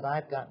ones that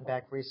I've gotten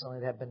back recently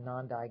that have been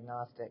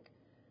non-diagnostic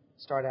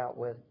start out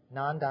with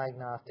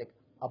non-diagnostic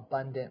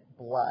abundant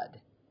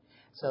blood.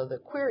 So the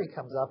query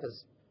comes up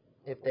is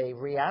if they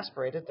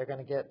re-aspirate it, they're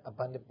going to get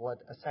abundant blood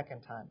a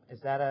second time.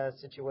 Is that a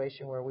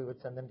situation where we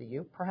would send them to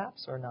you,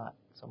 perhaps, or not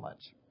so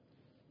much?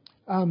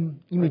 You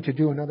mean to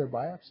do another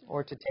biopsy?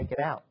 Or to take it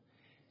out?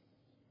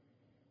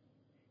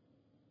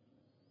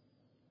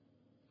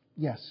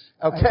 Yes.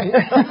 Okay.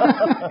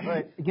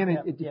 Again,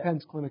 it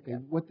depends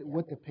clinically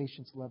what the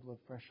patient's level of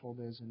threshold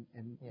is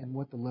and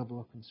what the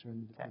level of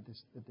concern that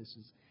this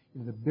is.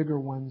 The bigger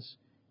ones,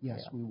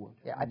 yes, we would.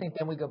 Yeah, I think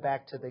then we go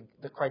back to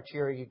the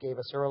criteria you gave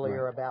us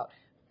earlier about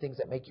things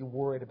that make you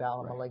worried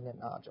about a malignant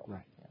nodule.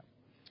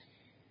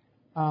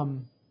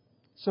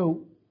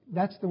 So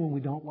that's the one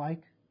we don't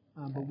like,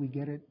 but we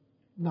get it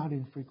not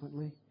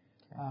infrequently.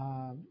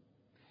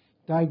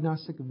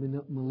 Diagnostic of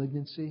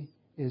malignancy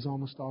is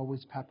almost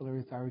always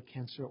papillary thyroid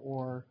cancer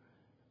or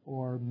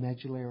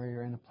medullary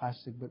or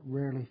anaplastic, but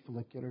rarely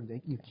follicular.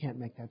 You can't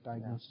make that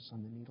diagnosis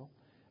on the needle,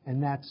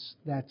 and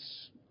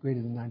that's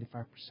greater than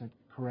 95%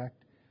 correct.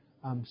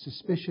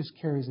 Suspicious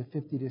carries a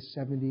 50 to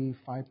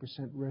 75%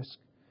 risk.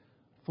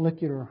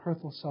 Follicular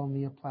Hürthle cell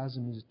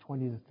neoplasm is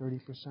 20 to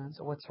 30%.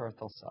 So what's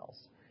Hürthle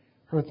cells?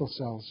 Hürthle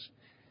cells.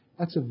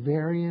 That's a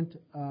variant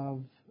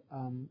of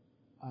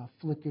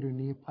follicular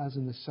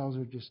neoplasm. The cells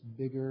are just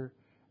bigger.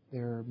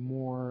 They're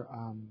more,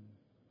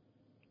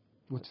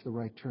 what's the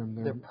right term?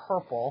 They're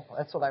purple.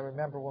 That's what I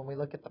remember when we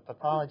look at the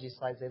pathology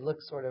slides. They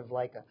look sort of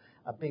like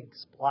a big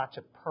splotch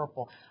of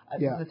purple.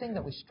 The thing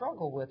that we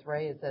struggle with,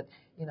 Ray, is that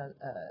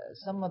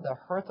some of the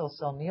Hürthle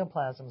cell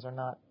neoplasms are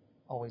not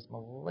always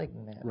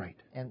malignant.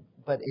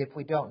 But if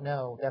we don't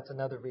know, that's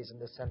another reason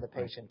to send the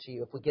patient to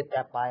you if we get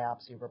that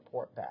biopsy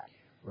report back.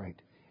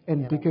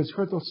 And because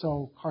Hürthle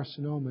cell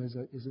carcinoma is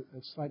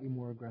a slightly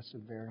more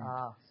aggressive variant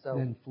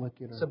than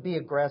follicular. So be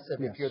aggressive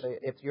Yes.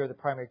 if you're the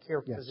primary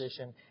care Yes.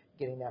 physician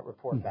getting that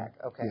report back.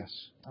 Okay.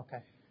 Yes.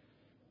 Okay.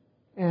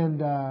 And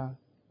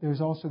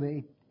there's also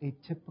the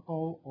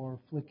atypical or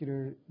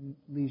follicular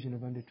lesion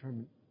of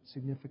undetermined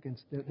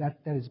significance. That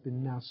has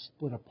been now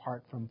split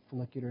apart from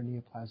follicular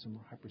neoplasm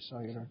or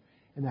hypercellular,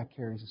 and that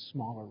carries a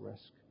smaller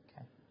risk.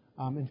 Okay.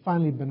 And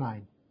finally,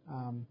 benign.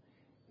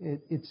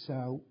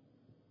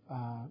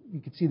 You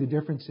can see the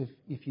difference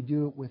if you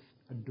do it with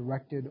a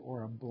directed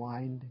or a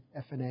blind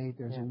FNA.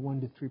 There's a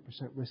 1 to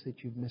 3% risk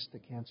that you've missed the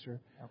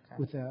cancer. Okay.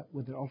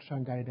 With an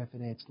ultrasound-guided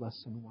FNA, it's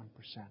less than 1%.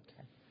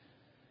 Okay.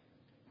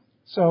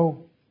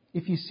 So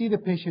if you see the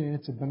patient and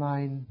it's a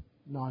benign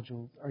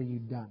nodule, are you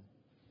done?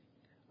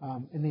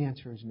 And the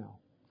answer is no.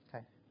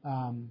 Okay.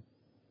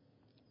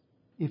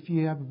 If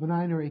you have a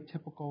benign or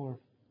atypical,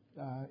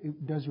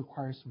 it does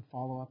require some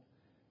follow-up.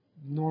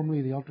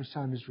 Normally, the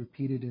ultrasound is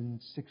repeated in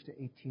 6 to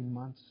 18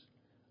 months.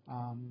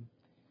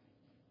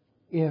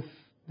 If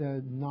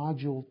the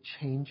nodule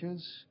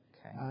changes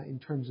in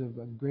terms of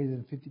a greater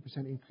than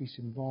 50% increase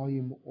in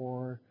volume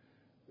or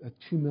a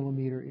 2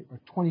 millimeter or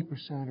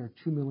 20% or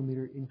 2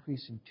 millimeter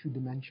increase in 2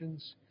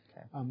 dimensions,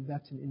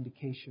 that's an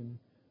indication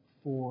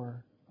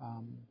for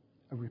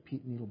a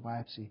repeat needle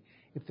biopsy.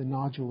 If the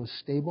nodule is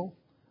stable,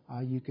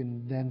 you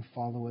can then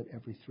follow it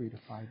every 3 to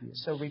 5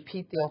 years. So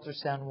repeat the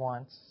ultrasound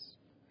once.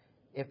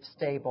 If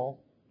stable,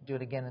 do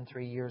it again in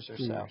 3 years or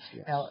 3 so. years,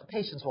 yes. Now,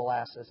 patients will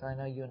ask this, and I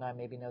know you and I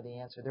maybe know the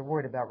answer. They're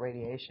worried about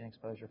radiation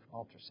exposure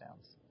from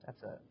ultrasounds.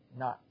 That's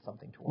not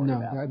something to worry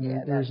about.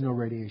 No, there is no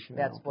radiation.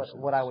 That's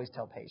what I always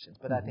tell patients,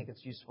 but I think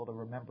it's useful to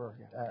remember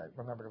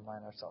to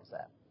remind ourselves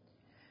that.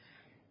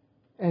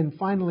 And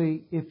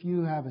finally, if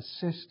you have a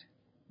cyst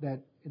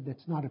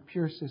that's not a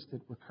pure cyst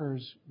that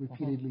recurs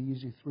repeatedly,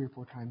 usually 3 or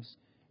 4 times,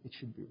 it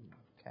should be removed.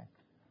 Okay.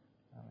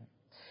 All right.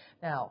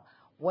 Now,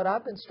 what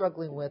I've been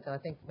struggling with, and I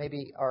think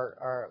maybe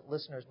our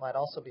listeners might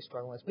also be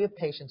struggling with, we have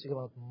patients who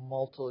come with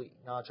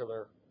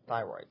multinodular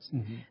thyroids.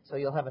 So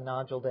you'll have a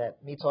nodule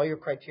that meets all your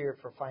criteria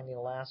for finding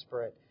a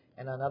aspirate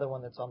and another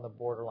one that's on the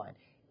borderline.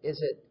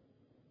 Is it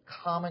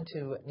common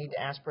to need to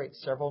aspirate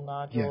several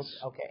nodules?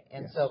 Yes. Okay.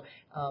 And so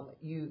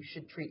you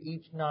should treat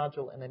each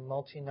nodule in a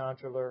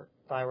multinodular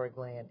thyroid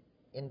gland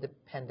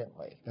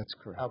independently. That's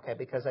correct. Okay,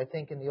 because I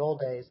think in the old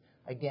days,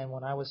 again,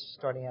 when I was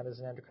starting out as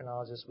an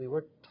endocrinologist, we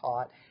were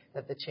taught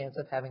that the chance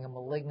of having a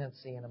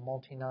malignancy in a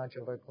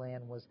multinodular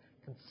gland was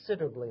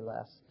considerably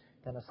less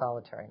than a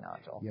solitary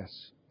nodule.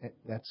 Yes,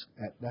 that's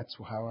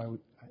how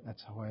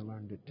I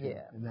learned it too.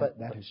 Yeah, and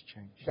that has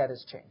changed. That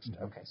has changed.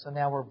 Okay, so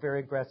now we're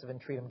very aggressive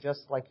and treat them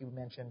just like you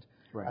mentioned.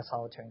 Right. A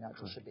solitary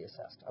nodule should be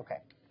assessed.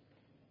 Okay.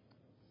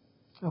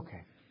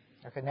 Okay.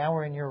 Okay, now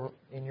we're in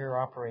your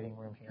operating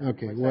room here.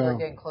 Okay, Looks well, like we're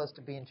getting close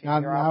to being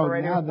your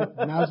operator.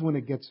 Now's when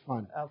it gets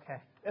fun. Okay.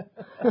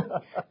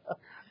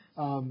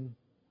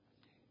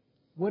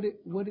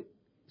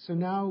 So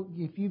now,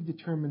 if you've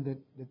determined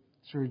that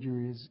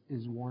surgery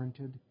is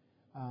warranted,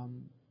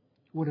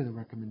 what are the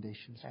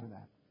recommendations for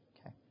that?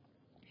 Okay.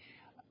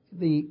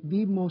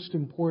 The most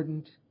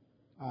important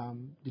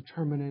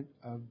determinant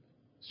of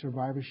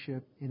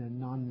survivorship in a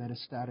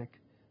non-metastatic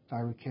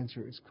thyroid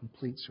cancer is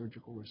complete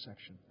surgical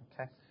resection.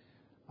 Okay.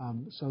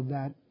 So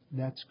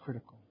that's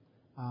critical.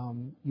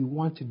 You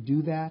want to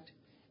do that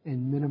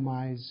and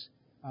minimize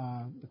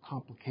the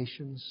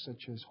complications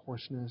such as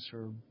hoarseness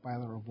or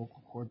bilateral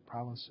vocal cord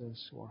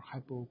paralysis or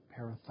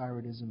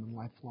hypoparathyroidism and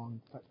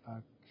lifelong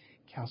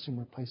calcium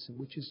replacement,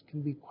 which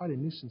can be quite a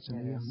nuisance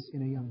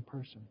in a young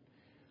person.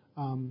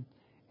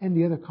 And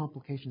the other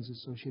complications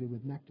associated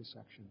with neck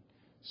dissection.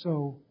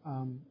 So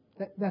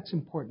that's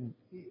important.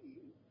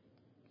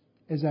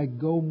 As I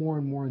go more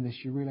and more in this,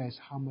 you realize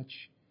how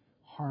much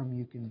harm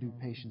you can do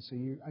patients. So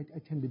I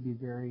tend to be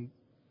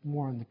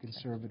more on the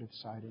conservative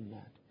side in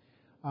that.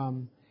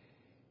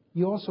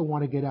 You also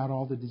want to get out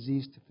all the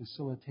disease to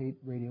facilitate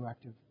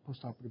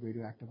postoperative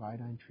radioactive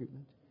iodine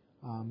treatment.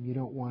 You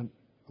don't want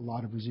a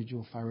lot of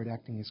residual thyroid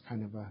acting as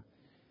kind of a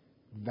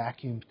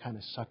vacuum kind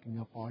of sucking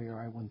up all your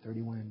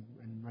I-131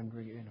 and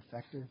rendering it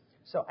ineffective.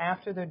 So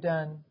after they're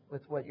done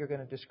with what you're going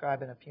to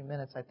describe in a few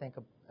minutes, I think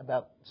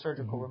about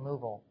surgical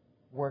removal,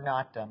 we're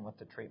not done with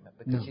the treatment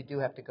because you do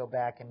have to go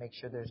back and make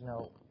sure there's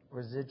no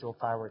residual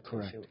thyroid tissue.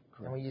 Correct.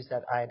 And we use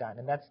that iodine.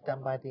 And that's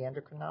done by the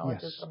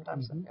endocrinologist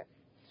sometimes? Okay.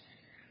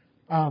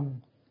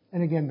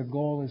 And again, the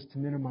goal is to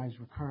minimize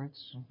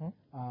recurrence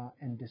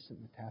and distant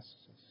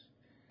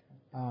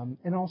metastasis.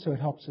 And also it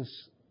helps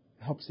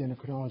the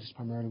endocrinologist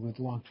primarily with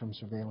long-term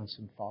surveillance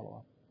and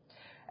follow-up.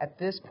 At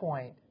this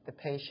point, the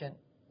patient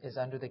is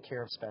under the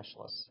care of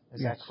specialists.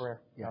 Is that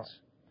correct? Yes.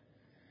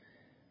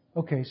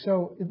 Okay,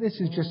 so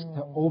this is just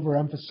to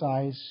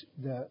overemphasize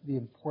the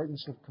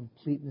importance of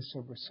completeness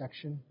of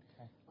resection.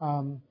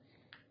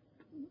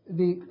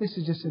 This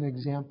is just an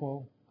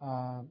example.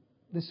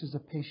 This is a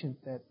patient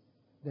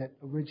that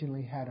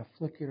originally had a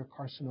follicular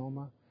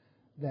carcinoma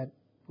that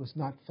was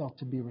not felt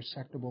to be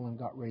resectable and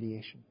got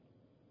radiation.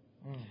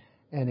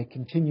 And it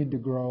continued to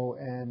grow,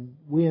 and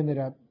we ended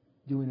up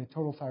doing a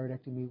total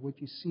thyroidectomy, what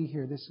you see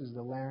here, this is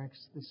the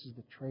larynx, this is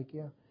the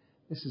trachea,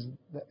 this is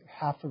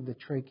half of the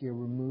trachea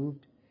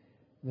removed,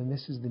 then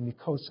this is the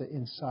mucosa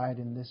inside,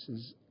 and this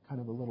is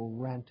kind of a little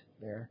rent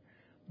there.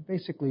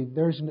 Basically,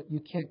 you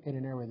can't get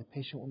an airway. The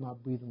patient will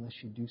not breathe unless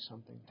you do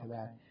something to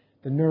that.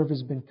 The nerve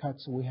has been cut,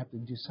 so we have to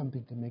do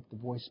something to make the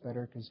voice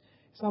better, because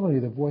it's not only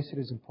the voice that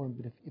is important,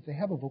 but if they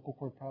have a vocal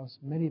cord problem,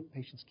 many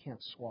patients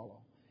can't swallow,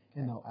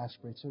 and they'll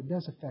aspirate. So it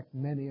does affect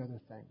many other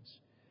things.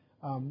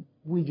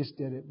 We just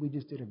did it. We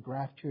just did a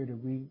graft here to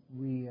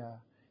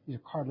these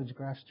are cartilage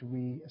grafts to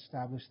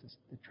reestablish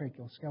the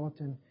tracheal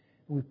skeleton,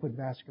 and we put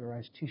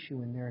vascularized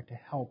tissue in there to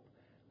help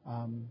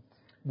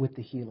with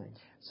the healing.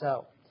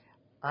 So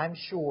I'm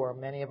sure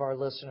many of our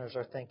listeners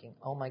are thinking,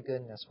 oh my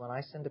goodness, when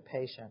I send a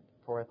patient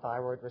for a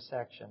thyroid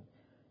resection,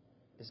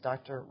 is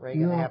Dr. Ray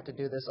going to have to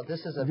do this? Oh,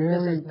 this is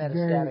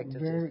metastatic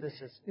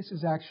disease. This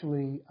is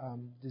actually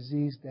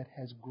disease that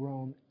has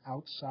grown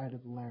outside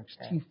of the larynx,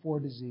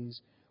 T4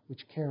 disease,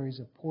 which carries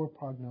a poor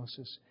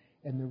prognosis.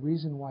 And the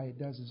reason why it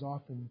does is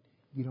often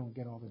you don't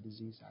get all the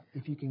disease out.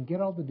 If you can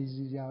get all the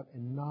disease out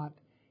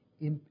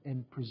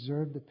and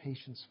preserve the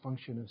patient's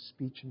function of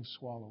speech and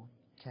swallowing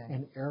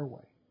and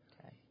airway,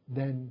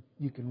 then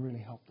you can really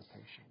help the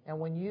patient. And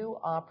when you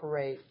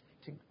operate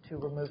to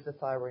remove the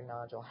thyroid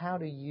nodule, how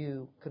do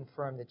you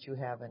confirm that you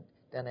haven't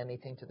done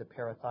anything to the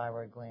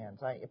parathyroid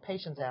glands?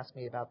 Patients ask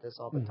me about this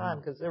all the time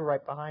because they're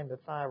right behind the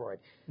thyroid.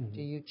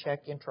 Do you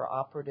check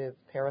intraoperative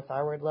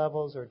parathyroid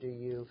levels, or do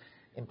you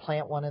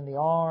implant one in the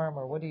arm,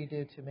 or what do you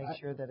do to make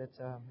sure that it's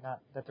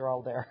that they're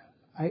all there?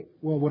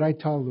 Well, what I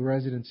tell the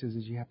residents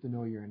is you have to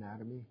know your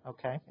anatomy.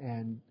 Okay.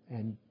 And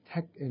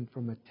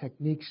from a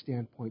technique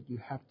standpoint, you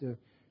have to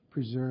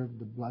preserve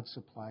the blood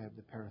supply of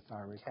the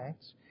parathyroid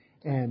glands.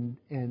 And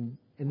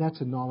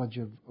that's a knowledge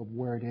of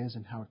where it is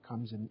and how it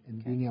comes, and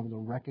being able to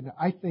recognize.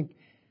 I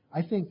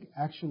think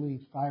actually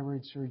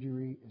thyroid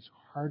surgery is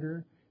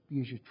harder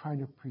because you're trying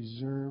to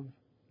preserve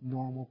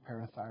normal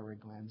parathyroid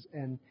glands.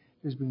 And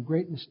there's been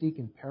great mystique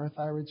in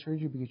parathyroid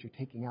surgery because you're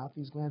taking out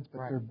these glands,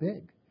 but they're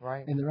big.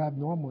 And they're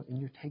abnormal, and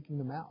you're taking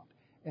them out.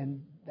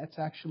 And that's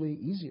actually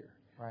easier.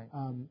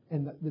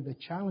 And the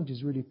challenge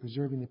is really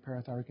preserving the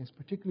parathyroid glands,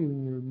 particularly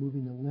when you're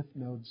removing the lymph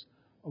nodes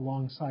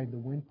alongside the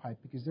windpipe,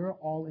 because they're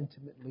all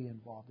intimately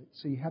involved.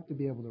 So you have to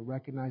be able to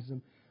recognize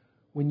them.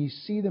 When you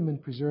see them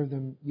and preserve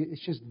them,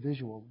 it's just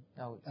visual.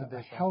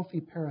 A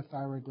healthy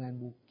parathyroid gland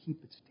will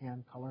keep its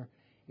tan color.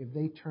 If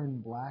they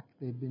turn black,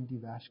 they've been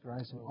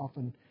devascularized, and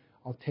often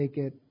I'll take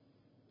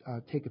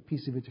a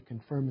piece of it to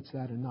confirm it's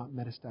that and not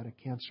metastatic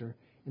cancer,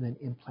 and then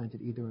implant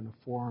it either in a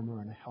forearm or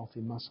in a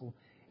healthy muscle.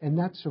 And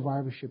that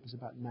survivorship is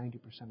about 90%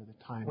 of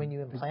the time. When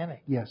you implant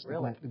it? Yes,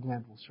 really? the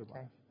gland will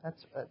survive.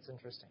 That's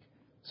interesting.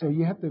 So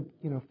you have to,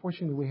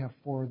 fortunately we have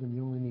 4 of them.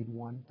 You only need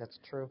 1. That's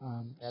true.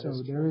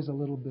 There is a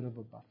little bit of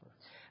a buffer.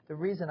 The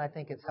reason I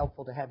think it's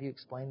helpful to have you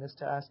explain this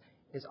to us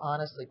is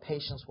honestly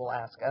patients will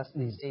ask us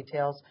these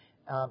details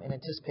in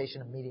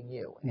anticipation of meeting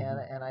you.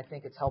 And I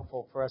think it's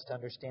helpful for us to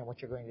understand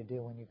what you're going to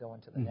do when you go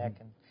into the neck.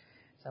 And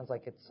it sounds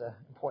like it's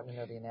important to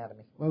know the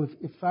anatomy. Well,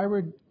 if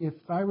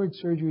thyroid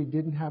surgery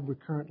didn't have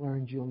recurrent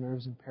laryngeal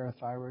nerves and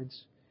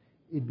parathyroids,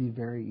 it'd be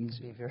very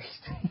easy. It'd be very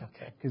easy.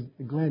 Okay. Because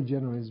the gland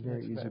generally is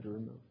very easy to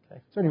remove.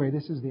 So anyway,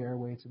 this is the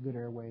airway. It's a good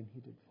airway, and he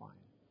did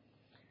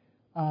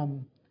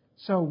fine.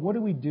 So what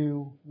do we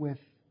do with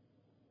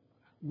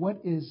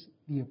what is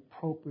the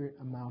appropriate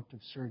amount of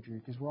surgery?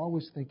 Because we're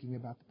always thinking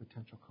about the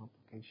potential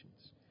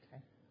complications.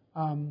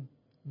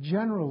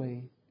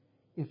 Generally,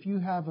 if you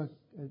have a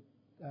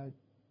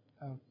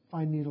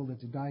fine needle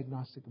that's a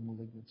diagnostic of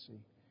malignancy,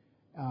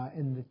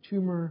 and the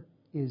tumor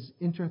is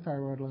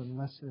intrathyroidal and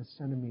less than a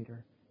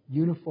centimeter,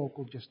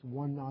 unifocal, just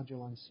one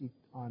nodule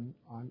on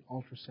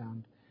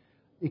ultrasound,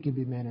 it can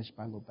be managed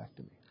by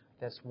lobectomy.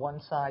 That's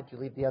one side, you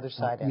leave the other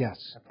side in?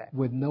 Yes,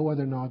 with no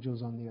other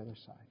nodules on the other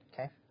side.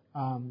 Okay.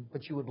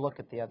 But you would look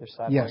at the other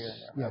side yes, while you're in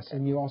there? Yes,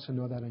 and you also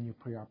know that on your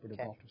preoperative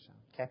ultrasound.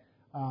 Okay.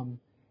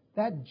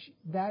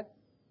 That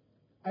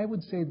I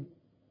would say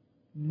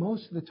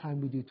most of the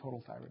time we do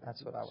total thyroidectomy.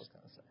 That's what I was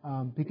going to say.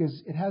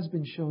 Because it has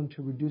been shown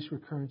to reduce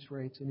recurrence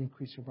rates and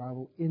increase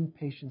survival in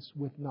patients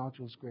with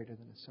nodules greater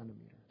than a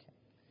centimeter.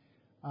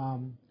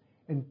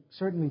 And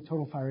certainly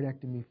total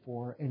thyroidectomy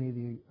for any of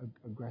the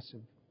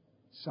aggressive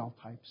cell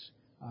types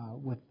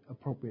with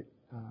appropriate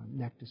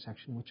neck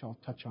dissection, which I'll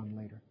touch on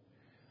later.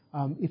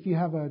 If you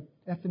have a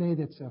FNA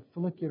that's a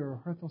follicular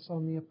or Hürthle cell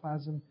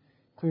neoplasm,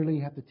 clearly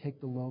you have to take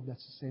the lobe.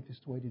 That's the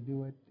safest way to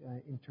do it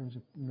in terms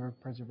of nerve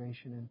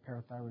preservation and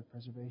parathyroid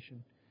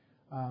preservation.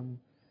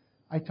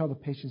 I tell the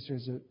patients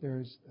there's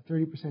a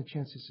 30%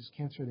 chance this is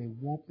cancer. They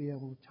won't be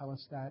able to tell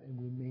us that, and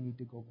we may need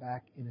to go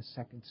back in a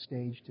second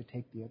stage to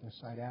take the other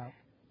side out.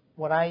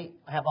 What I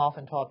have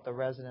often taught the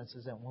residents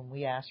is that when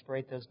we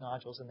aspirate those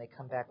nodules and they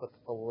come back with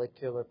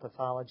follicular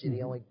pathology,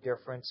 the only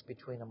difference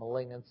between a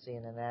malignancy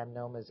and an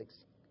adenoma is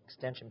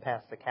extension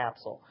past the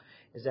capsule.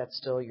 Is that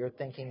still your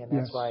thinking? And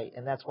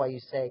that's why you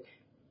say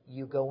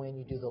you go in,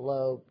 you do the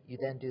lobe, you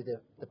then do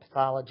the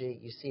pathology,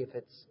 you see if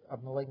it's a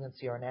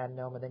malignancy or an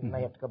adenoma, then you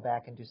may have to go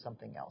back and do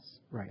something else.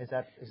 Right. Is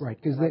that right?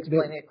 Because am I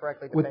explaining it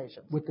correctly to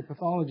patients? What the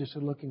pathologists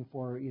are looking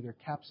for either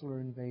capsular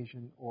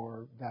invasion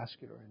or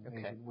vascular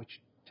invasion,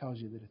 which tells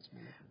you that it's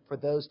malignant. For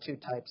those two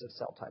types of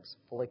cell types,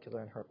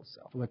 follicular and Hürthle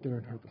cell. Follicular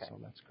and Hürthle cell,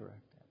 that's correct.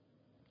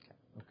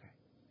 Okay.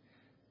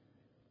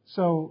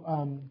 So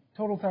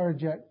total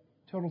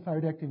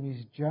thyroidectomy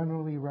is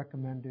generally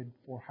recommended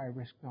for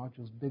high-risk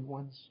nodules, big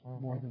ones,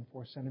 more than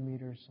 4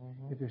 centimeters.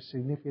 If there's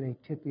significant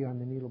atypia on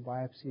the needle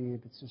biopsy,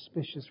 if it's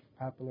suspicious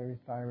for papillary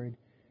thyroid,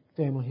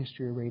 family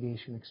history of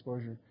radiation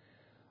exposure.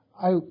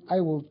 I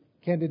will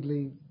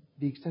candidly,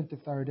 the extent of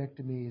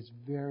thyroidectomy is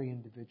very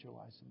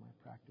individualized in my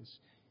practice.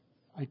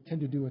 I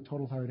tend to do a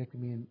total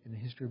thyroidectomy in a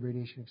history of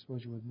radiation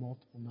exposure with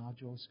multiple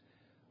nodules.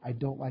 I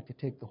don't like to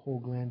take the whole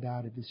gland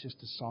out if it's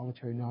just a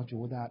solitary nodule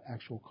without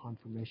actual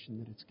confirmation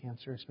that it's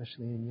cancer,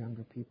 especially in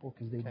younger people,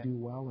 because they do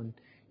well, and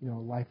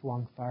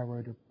lifelong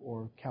thyroid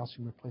or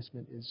calcium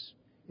replacement is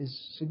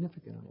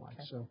significant in life.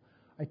 So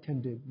I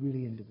tend to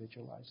really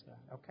individualize that.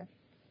 Okay.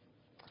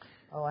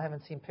 Oh, I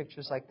haven't seen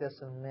pictures like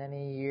this in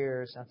many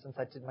years, not since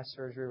I did my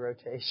surgery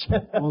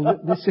rotation. Well,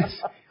 that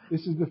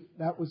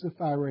was the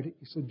thyroid.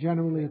 So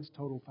generally, it's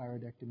total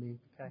thyroidectomy,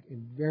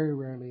 and very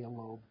rarely a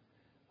lobe.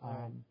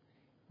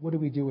 What do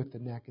we do with the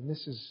neck? And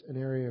this is an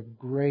area of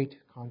great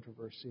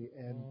controversy,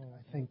 and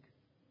I think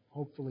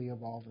hopefully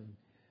evolving.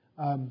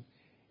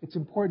 It's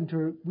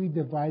important we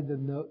divide the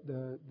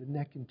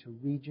neck into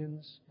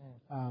regions.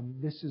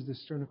 This is the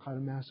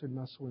sternocleidomastoid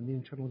muscle and the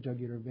internal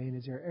jugular vein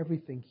is there.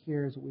 Everything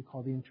here is what we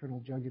call the internal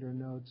jugular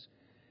nodes.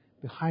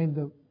 Behind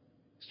the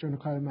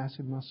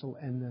sternocleidomastoid muscle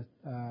and the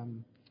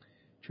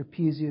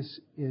trapezius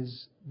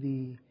is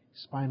the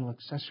spinal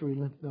accessory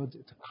lymph nodes.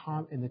 It's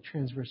and the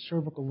transverse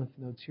cervical lymph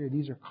nodes here.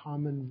 These are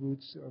common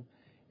routes of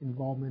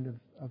involvement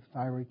of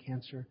thyroid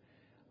cancer.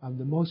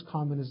 The most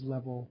common is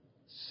level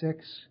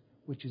 6,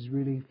 which is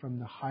really from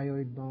the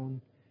hyoid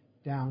bone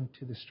down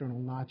to the sternal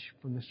notch.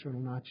 From the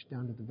sternal notch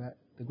down to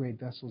the great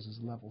vessels is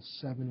level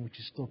 7, which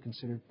is still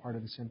considered part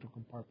of the central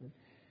compartment,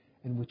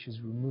 and which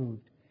is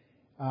removed.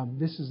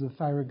 This is the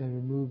thyroid gland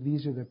removed.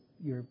 These are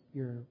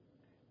your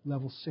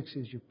level 6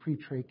 is your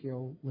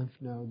pretracheal lymph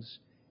nodes,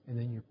 and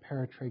then your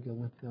paratracheal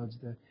lymph nodes.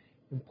 The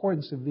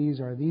importance of these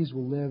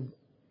will live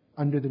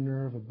under the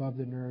nerve, above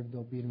the nerve.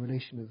 They'll be in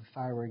relation to the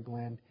thyroid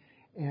gland.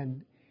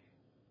 And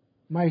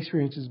my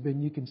experience has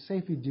been you can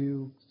safely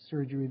do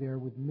surgery there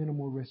with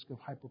minimal risk of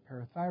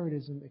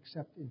hypoparathyroidism,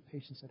 except in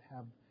patients that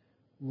have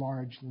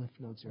large lymph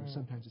nodes there.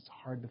 Sometimes it's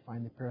hard to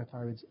find the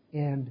parathyroids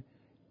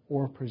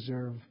or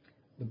preserve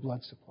the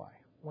blood supply.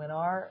 When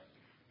our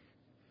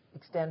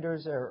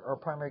extenders or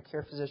primary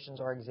care physicians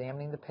are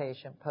examining the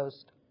patient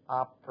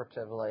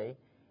post-operatively,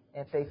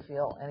 if they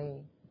feel any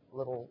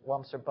little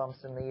lumps or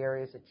bumps in the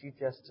areas that you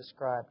just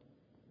described,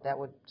 that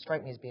would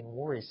strike me as being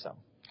worrisome,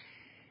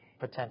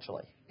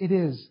 potentially. It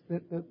is.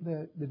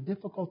 The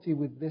difficulty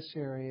with this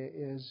area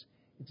is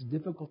it's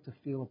difficult to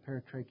feel a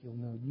paratracheal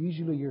node.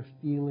 Usually you're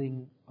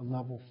feeling a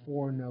level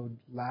 4 node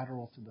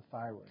lateral to the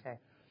thyroid. Okay.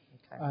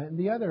 And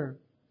the other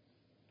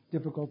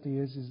difficulty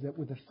is that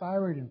with the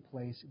thyroid in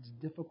place, it's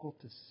difficult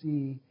to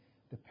see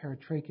the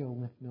paratracheal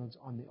lymph nodes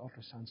on the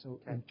ultrasound. So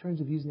in terms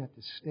of using that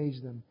to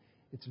stage them,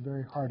 it's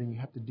very hard, and you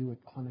have to do it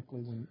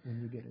clinically when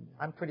you get in there.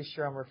 I'm pretty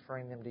sure I'm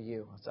referring them to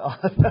you, so I'll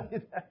tell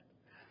you that.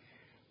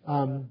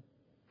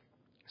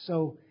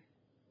 So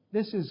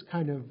this is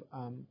kind of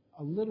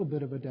a little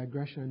bit of a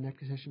digression on neck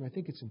dissection. I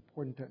think it's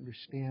important to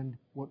understand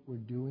what we're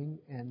doing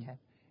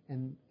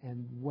and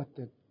what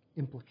the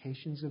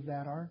implications of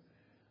that are.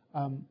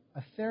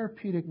 A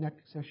therapeutic neck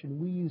dissection,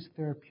 we use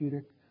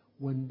therapeutic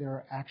when there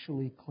are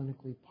actually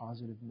clinically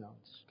positive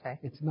nodes. Okay.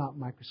 It's not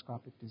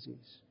microscopic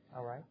disease.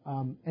 All right.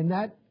 And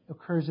that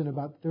occurs in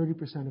about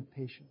 30% of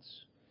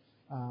patients.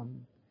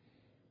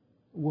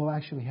 Will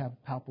actually have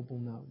palpable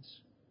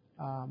nodes.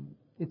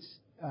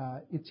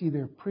 It's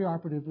either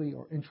preoperatively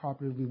or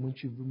intraoperatively.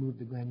 Once you've removed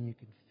the gland, you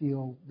can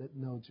feel that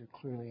nodes are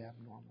clearly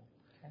abnormal.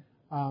 Okay.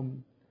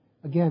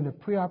 Again, a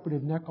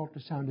preoperative neck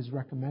ultrasound is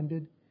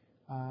recommended.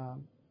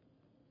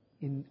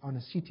 On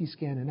a CT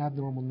scan, an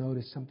abnormal node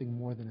is something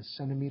more than a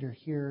centimeter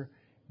here,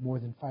 more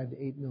than 5 to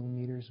 8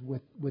 millimeters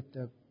with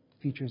the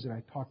features that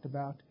I talked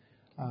about.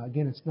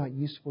 Again, it's not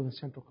useful in the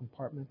central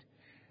compartment.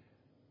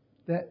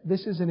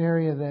 This is an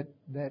area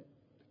that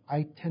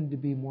I tend to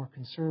be more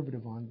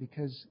conservative on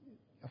because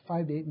a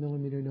 5 to 8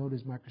 millimeter node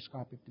is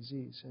microscopic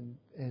disease,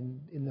 and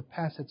in the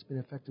past that's been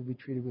effectively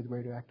treated with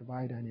radioactive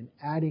iodine. And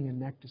adding a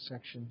neck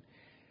dissection,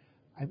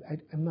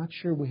 I'm not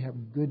sure we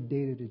have good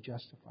data to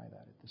justify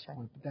that at this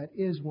point, but that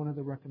is one of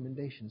the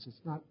recommendations. It's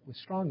not with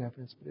strong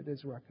evidence, but it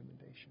is a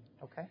recommendation.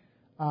 Okay.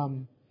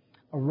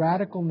 A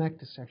radical neck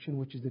dissection,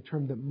 which is the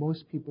term that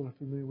most people are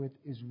familiar with,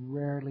 is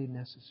rarely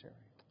necessary.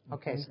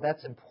 Okay, so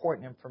that's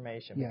important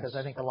information because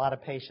I think a lot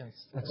of patients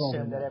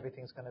assume that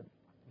everything's going to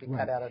be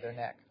cut out of their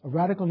neck. A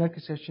radical neck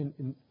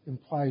dissection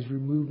implies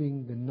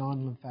removing the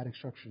non-lymphatic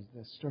structures,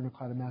 the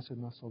sternocleidomastoid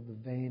muscle, the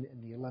vein,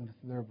 and the 11th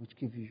nerve, which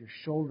gives you your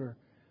shoulder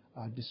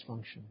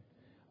dysfunction.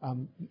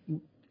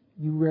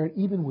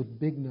 Even with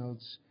big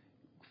nodes,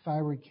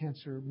 thyroid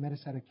cancer,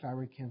 metastatic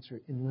thyroid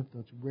cancer in lymph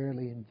nodes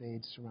rarely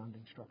invades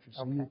surrounding structures,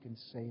 so you can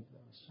save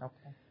those.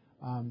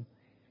 Okay.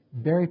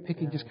 Berry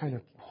picking, just kind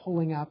of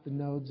pulling out the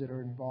nodes that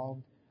are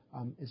involved,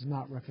 is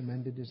not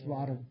recommended. There's a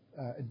lot of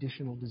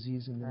additional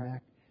disease in the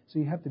neck, so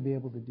you have to be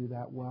able to do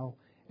that well.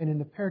 And in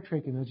the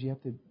paratracheal nodes, you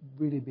have to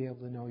really be able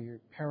to know your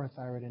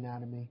parathyroid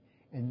anatomy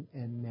and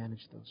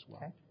manage those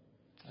well.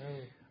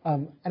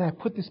 Okay. And I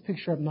put this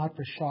picture up not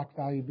for shock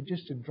value, but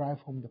just to drive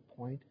home the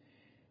point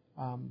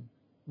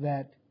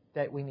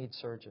that we need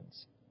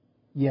surgeons.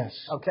 Yes.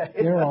 Okay.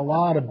 There are a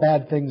lot of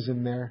bad things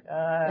in there,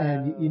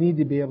 and you need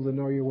to be able to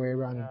know your way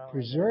around and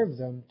preserve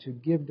them to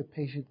give the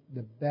patient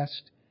the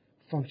best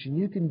function.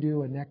 You can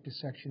do a neck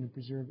dissection and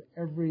preserve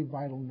every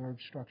vital nerve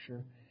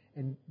structure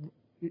and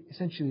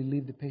essentially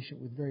leave the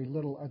patient with very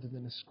little other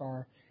than a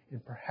scar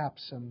and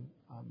perhaps some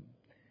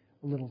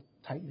a little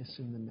tightness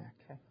in the neck.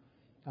 Okay.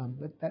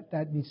 But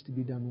that needs to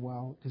be done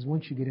well, because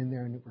once you get in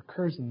there and it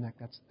recurs in the neck,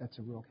 that's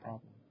a real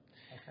problem.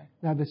 Okay.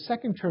 Now, the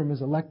second term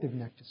is elective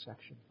neck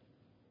dissection.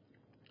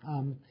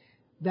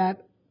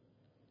 That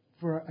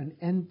for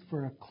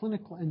a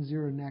clinical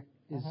N0 neck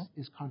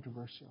is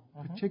controversial,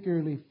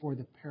 particularly for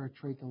the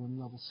paratracheal and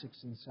level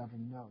 6 and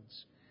 7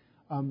 nodes.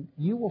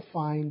 You will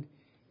find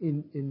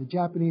in the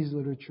Japanese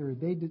literature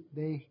they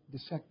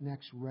dissect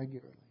necks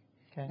regularly.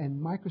 Okay.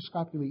 And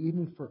microscopically,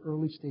 even for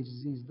early stage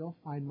disease, they'll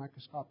find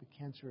microscopic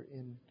cancer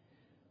in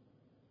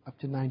up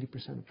to 90%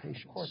 of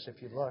patients. Of course, if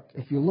you look.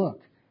 If you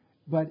look.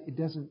 But it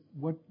doesn't,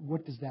 what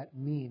does that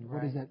mean? Right.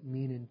 What does that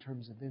mean in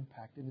terms of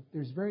impact? And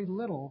there's very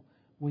little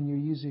when you're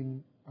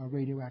using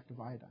radioactive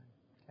iodine.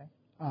 Okay.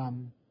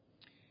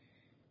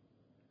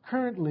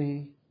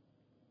 Currently,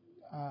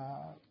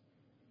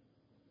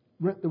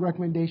 the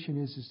recommendation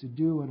is to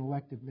do an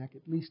elective neck,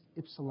 at least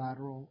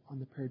ipsilateral on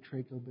the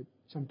paratracheal, but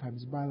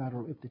sometimes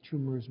bilateral if the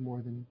tumor is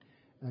more than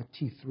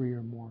T3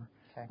 or more,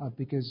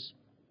 because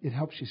it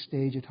helps you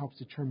stage, it helps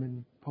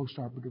determine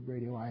postoperative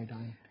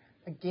radioiodine.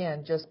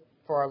 Again, just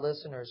for our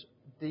listeners,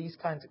 these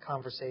kinds of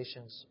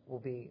conversations will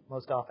be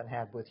most often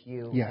had with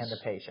you and the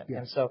patient. Yes.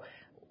 And so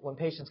when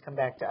patients come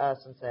back to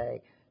us and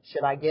say,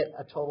 should I get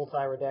a total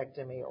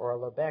thyroidectomy or a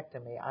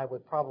lobectomy, I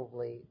would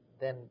probably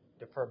then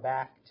defer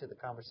back to the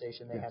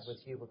conversation they had with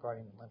you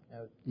regarding the lymph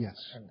node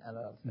and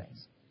other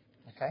things.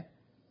 Okay?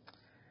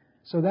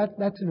 So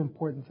that's an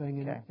important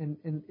thing,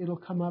 and it'll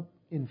come up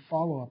in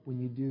follow-up when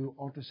you do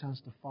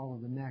ultrasounds to follow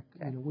the neck.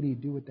 You know, what do you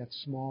do with that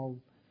small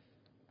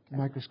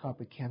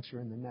microscopic cancer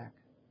in the neck?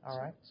 All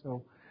right.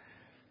 So,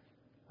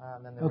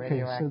 then the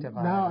radioactive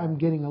so now I'm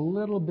getting a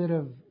little bit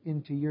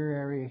into your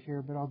area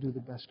here, but I'll do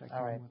the best I can.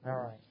 All right. With it. All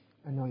right.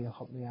 I know you'll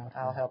help me out.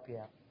 I'll help you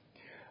out.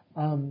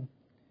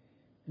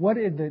 What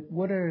are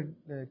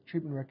the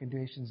treatment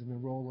recommendations and the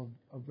role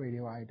of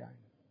radioiodine?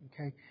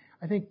 Okay,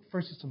 I think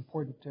first it's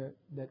important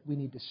that we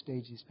need to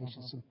stage these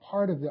patients. And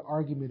part of the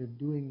argument of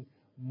doing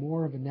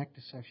more of a neck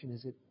dissection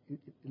is it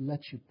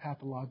lets you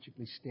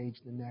pathologically stage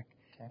the neck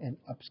and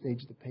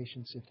upstage the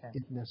patients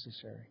if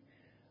necessary.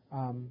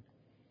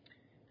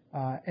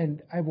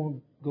 And I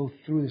won't go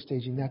through the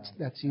staging.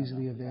 That's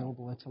easily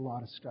available. That's a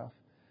lot of stuff.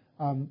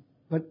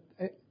 But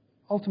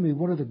ultimately,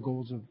 what are the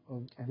goals of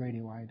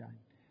radioiodine?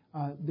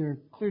 They're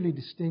clearly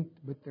distinct,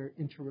 but they're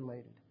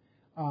interrelated.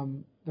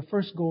 The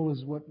first goal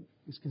is what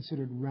is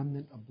considered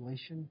remnant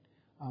ablation.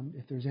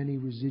 If there's any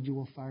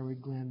residual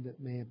thyroid gland that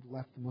may have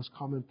left, the most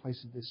common place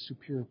is the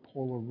superior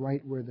polar,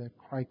 right where the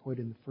cricoid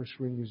and the first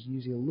ring. There's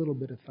usually a little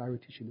bit of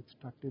thyroid tissue that's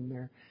tucked in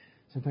there.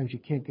 Sometimes you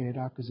can't get it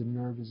out because the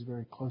nerve is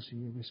very close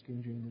and you risk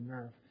injuring the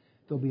nerve.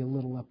 There'll be a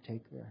little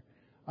uptake there.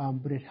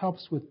 But it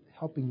helps with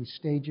helping you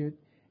stage it,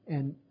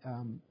 and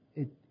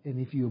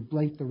if you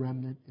ablate the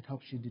remnant, it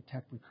helps you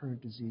detect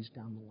recurrent disease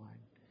down the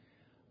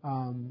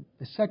line.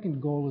 The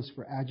second goal is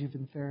for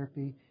adjuvant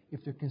therapy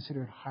if they're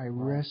considered high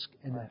risk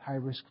and at high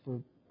risk for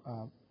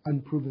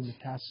unproven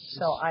metastasis.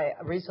 So I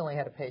recently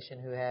had a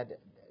patient who had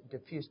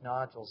diffuse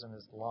nodules in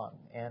his lung,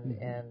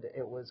 and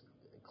it was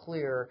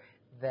clear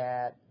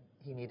that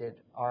he needed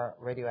our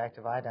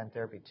radioactive iodine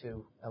therapy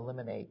to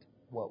eliminate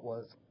what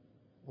was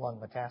lung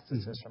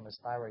metastasis from his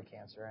thyroid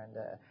cancer, and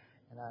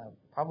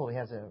probably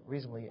has a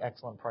reasonably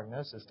excellent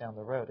prognosis down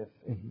the road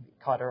if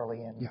caught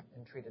early and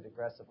treated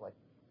aggressively.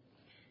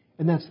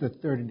 And that's the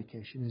third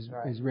indication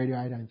is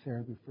radioiodine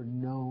therapy for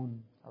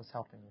known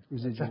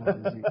residual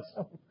disease.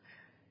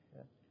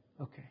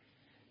 Okay.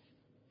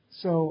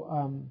 So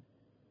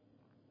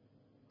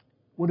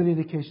what are the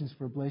indications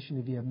for ablation?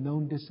 If you have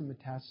known distant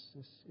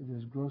metastasis, if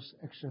there's gross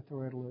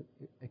extrathyroidal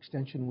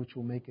extension, which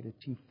will make it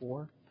a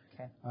T4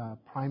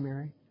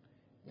 primary,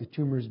 the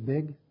tumor is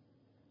big,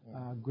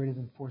 greater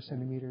than 4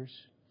 centimeters,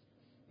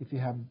 if you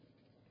have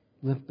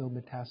lymph node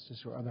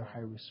metastasis or other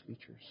high-risk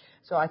features.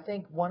 So I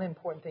think one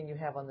important thing you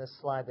have on this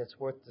slide that's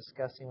worth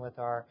discussing with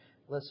our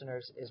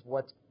listeners is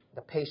what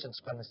the patient's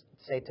going to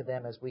say to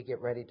them as we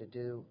get ready to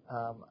do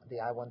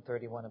the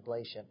I-131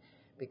 ablation,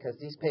 because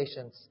these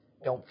patients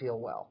don't feel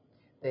well.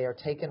 They are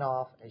taken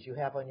off, as you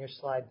have on your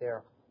slide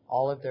there,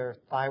 all of their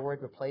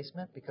thyroid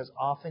replacement, because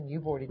often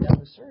you've already done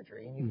the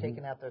surgery and you've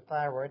taken out their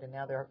thyroid and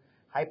now they're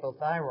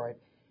hypothyroid,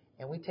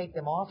 and we take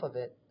them off of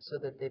it so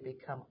that they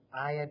become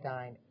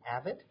iodine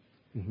avid,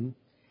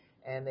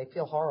 and they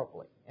feel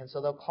horribly. And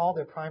so they'll call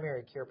their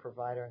primary care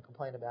provider and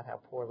complain about how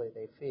poorly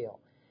they feel.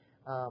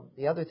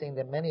 The other thing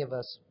that many of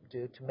us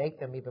do to make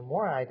them even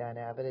more iodine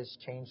avid is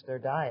change their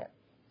diet.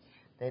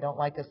 They don't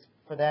like us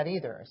for that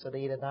either, so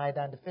they eat an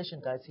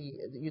iodine-deficient diet. See,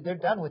 they're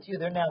done with you,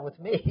 they're now with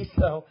me.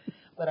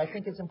 But I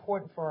think it's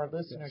important for our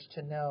listeners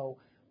to know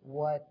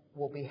what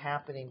will be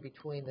happening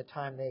between the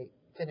time they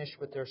finish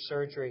with their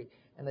surgery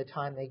and the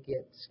time they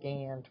get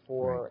scanned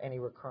for any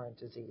recurrent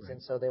disease.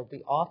 And so they'll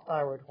be off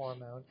thyroid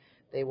hormone.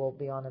 They will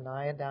be on an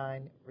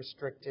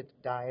iodine-restricted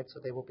diet, so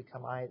they will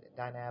become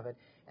iodine avid.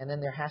 And then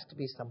there has to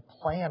be some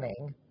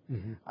planning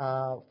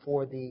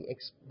for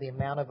the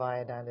amount of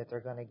iodine that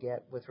they're going to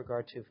get with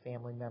regard to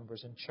family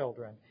members and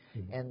children,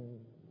 and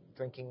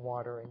drinking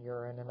water and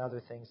urine and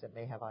other things that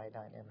may have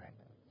iodine in them.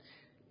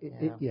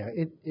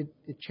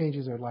 It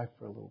changes their life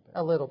for a little bit.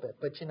 A little bit,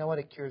 but you know what?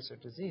 It cures their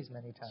disease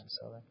many times.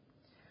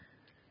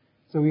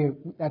 So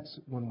that's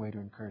one way to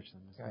encourage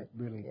them. Is that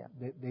really,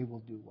 they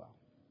will do well.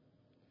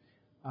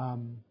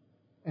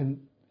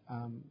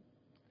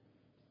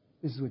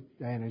 This is what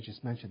Diana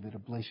just mentioned, that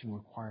ablation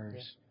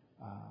requires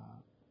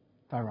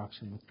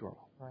thyroxine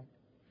withdrawal. Right.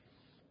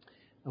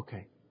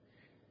 Okay.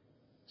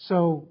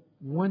 So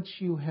once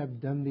you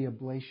have done the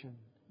ablation,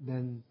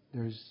 then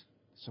there's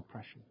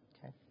suppression.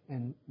 Okay.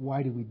 And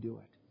why do we do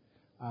it?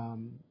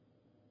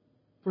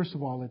 First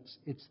of all,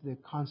 it's the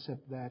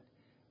concept that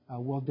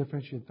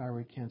well-differentiated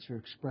thyroid cancer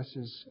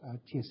expresses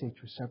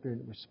TSH receptor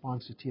and it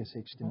responds to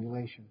TSH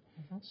stimulation.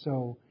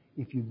 So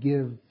if you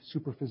give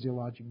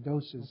supraphysiologic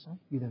doses,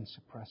 you then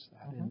suppress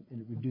that, and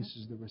it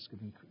reduces the risk of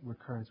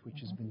recurrence, which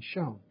has been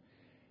shown.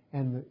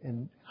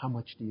 And how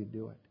much do you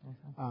do it?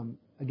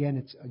 Again,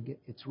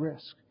 it's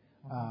risk.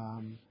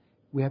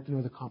 We have to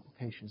know the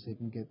complications. They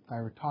can get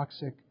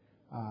thyrotoxic.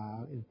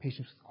 In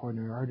patients with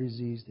coronary artery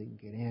disease, they can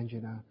get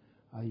angina.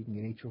 You can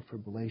get atrial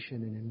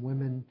fibrillation. And in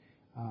women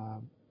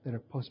that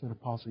are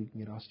postmenopausal, you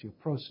can get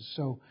osteoporosis.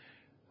 So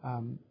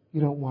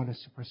you don't want to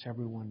suppress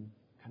everyone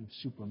kind of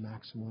super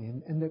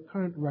maximally. And the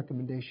current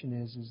recommendation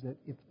is that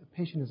if a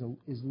patient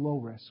is low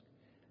risk,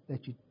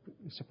 that you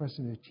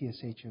suppressing their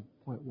TSH of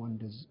 0.1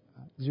 to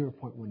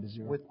 0.1 to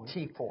 0. With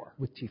T4.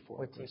 With T4.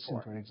 With T4.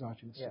 Synthroid,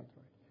 exogenous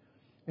synthroid.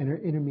 And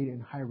intermediate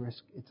and high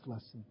risk, it's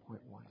less than 0.1.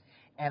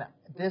 And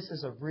this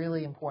is a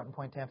really important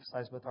point to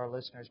emphasize with our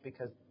listeners,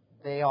 because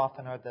they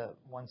often are the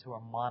ones who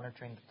are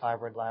monitoring the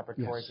thyroid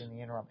laboratories in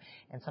the interim.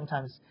 And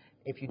sometimes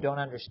if you don't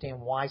understand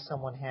why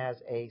someone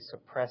has a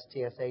suppressed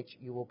TSH,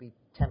 you will be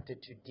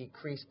tempted to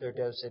decrease their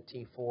dose at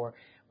T4,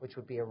 which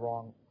would be a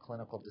wrong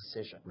clinical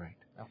decision. Right.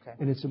 Okay.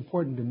 And it's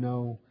important to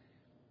know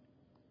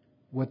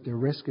what the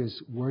risk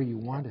is, where you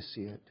want to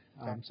see it.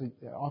 So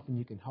often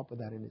you can help with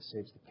that, and it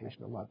saves the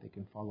patient a lot. They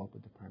can follow up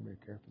with the primary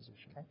care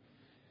physician.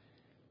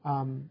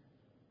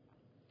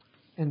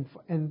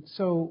 And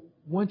so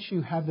once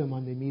you have them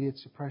on the immediate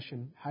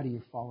suppression, how do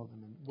you follow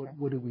them? And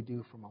what do we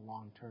do from a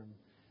long-term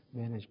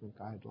management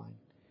guideline?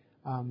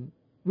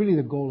 Really,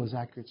 the goal is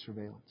accurate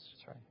surveillance.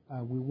 That's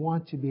right. We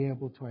want to be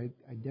able to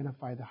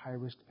identify the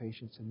high-risk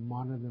patients and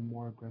monitor them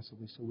more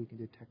aggressively so we can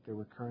detect their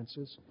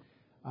recurrences.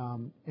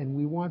 And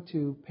we want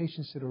to,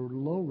 patients that are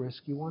low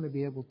risk, you want to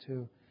be able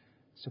to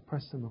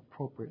suppress them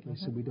appropriately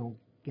so we don't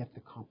get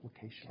the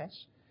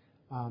complications.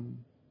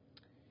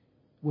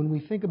 When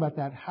we think about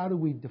that, how do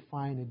we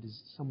define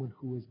someone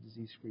who is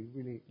disease-free?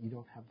 Really, you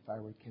don't have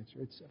thyroid cancer.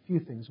 It's a few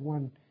things.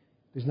 One,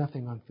 there's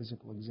nothing on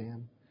physical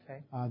exam.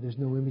 There's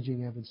no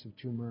imaging evidence of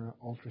tumor,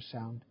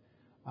 ultrasound,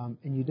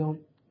 and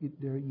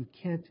you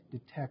can't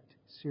detect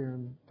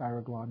serum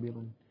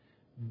thyroglobulin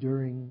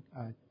during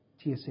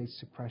TSH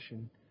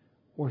suppression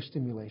or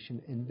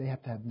stimulation, and they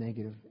have to have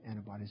negative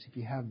antibodies. If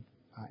you have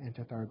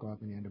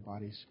antithyroglobulin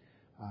antibodies,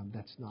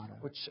 that's not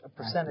which a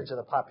percentage of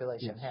the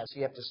population has. So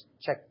you have to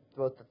check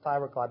both the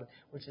thyroglobulin,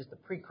 which is the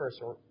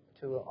precursor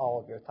to all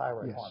of your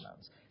thyroid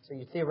hormones. So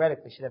you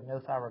theoretically should have no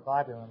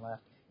thyroglobulin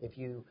left if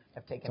you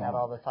have taken out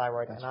all the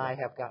thyroid, and I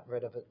have gotten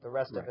rid of it, the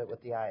rest of it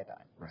with the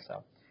iodine.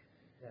 So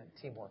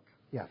teamwork.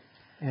 Yeah.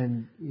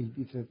 And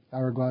if the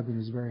thyroglobulin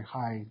is very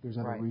high, there's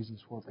other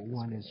reasons for it, but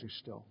one is there's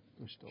still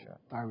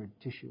thyroid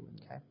tissue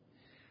in there.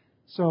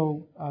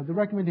 So the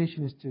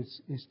recommendation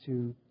is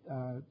to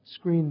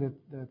screen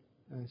the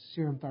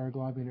serum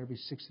thyroglobulin every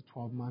 6 to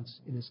 12 months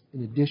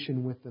in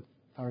addition with the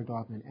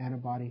thyroglobulin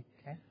antibody.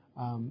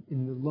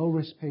 In the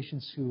low-risk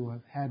patients who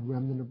have had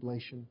remnant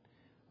ablation,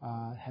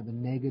 have a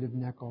negative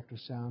neck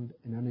ultrasound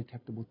and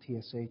undetectable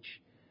TSH,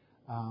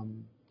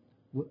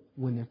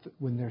 when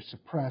they're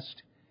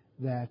suppressed,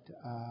 that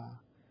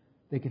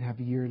they can have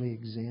a yearly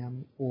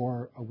exam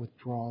or a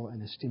withdrawal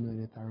and a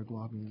stimulated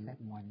thyroglobulin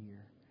in 1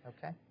 year.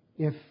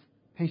 If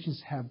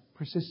patients have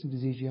persistent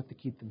disease, you have to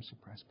keep them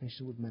suppressed.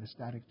 Patients with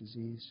metastatic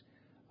disease,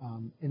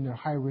 and they're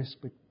high risk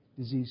but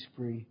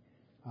disease-free,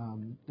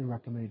 they're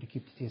recommended to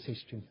keep the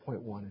TSH between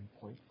 0.1 and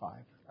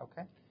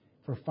 0.5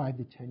 for 5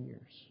 to 10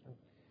 years.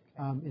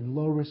 In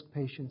low-risk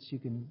patients, you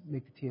can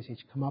make the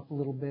TSH come up a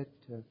little bit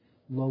to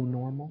low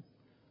normal.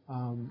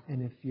 And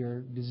if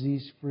you're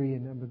disease-free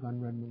and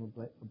undergone retinal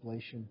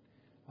ablation,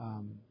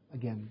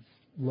 again,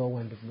 low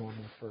end of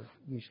normal for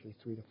usually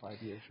 3 to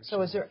 5 years or so.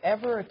 So is there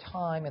ever a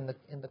time in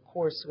the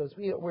course, because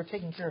we're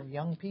taking care of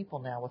young people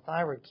now with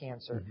thyroid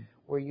cancer,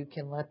 where you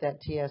can let that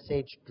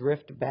TSH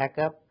drift back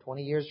up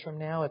 20 years from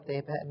now if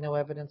they've had no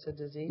evidence of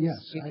disease?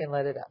 Yes. You can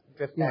let it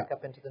drift back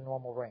up into the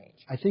normal range?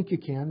 I think you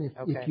can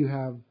if you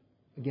have,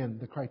 again,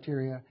 the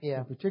criteria,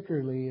 and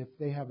particularly if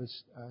they have if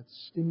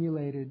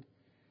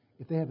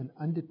they have an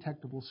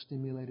undetectable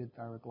stimulated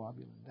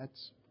thyroglobulin.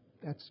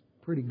 That's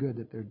pretty good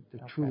that they're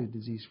truly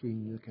disease-free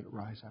and you can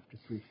rise after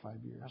 3 to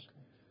 5 years. Okay.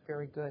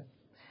 Very good.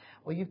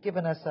 Well, you've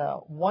given us a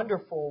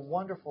wonderful,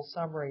 wonderful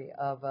summary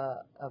of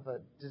a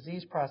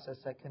disease process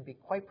that can be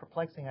quite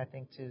perplexing, I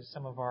think, to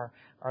some of our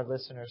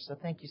listeners. So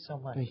thank you so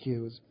much. Thank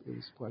you. It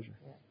was a pleasure.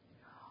 Yeah.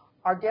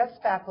 Our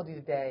guest faculty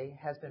today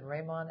has been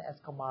Ramon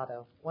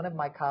Esclamado, one of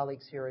my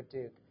colleagues here at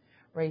Duke.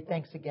 Ray,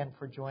 thanks again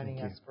for joining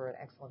us for an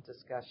excellent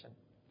discussion.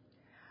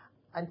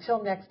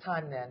 Until next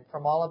time, then,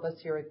 from all of us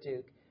here at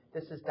Duke,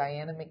 this is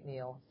Diana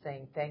McNeill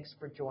saying thanks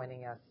for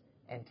joining us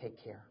and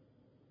take care.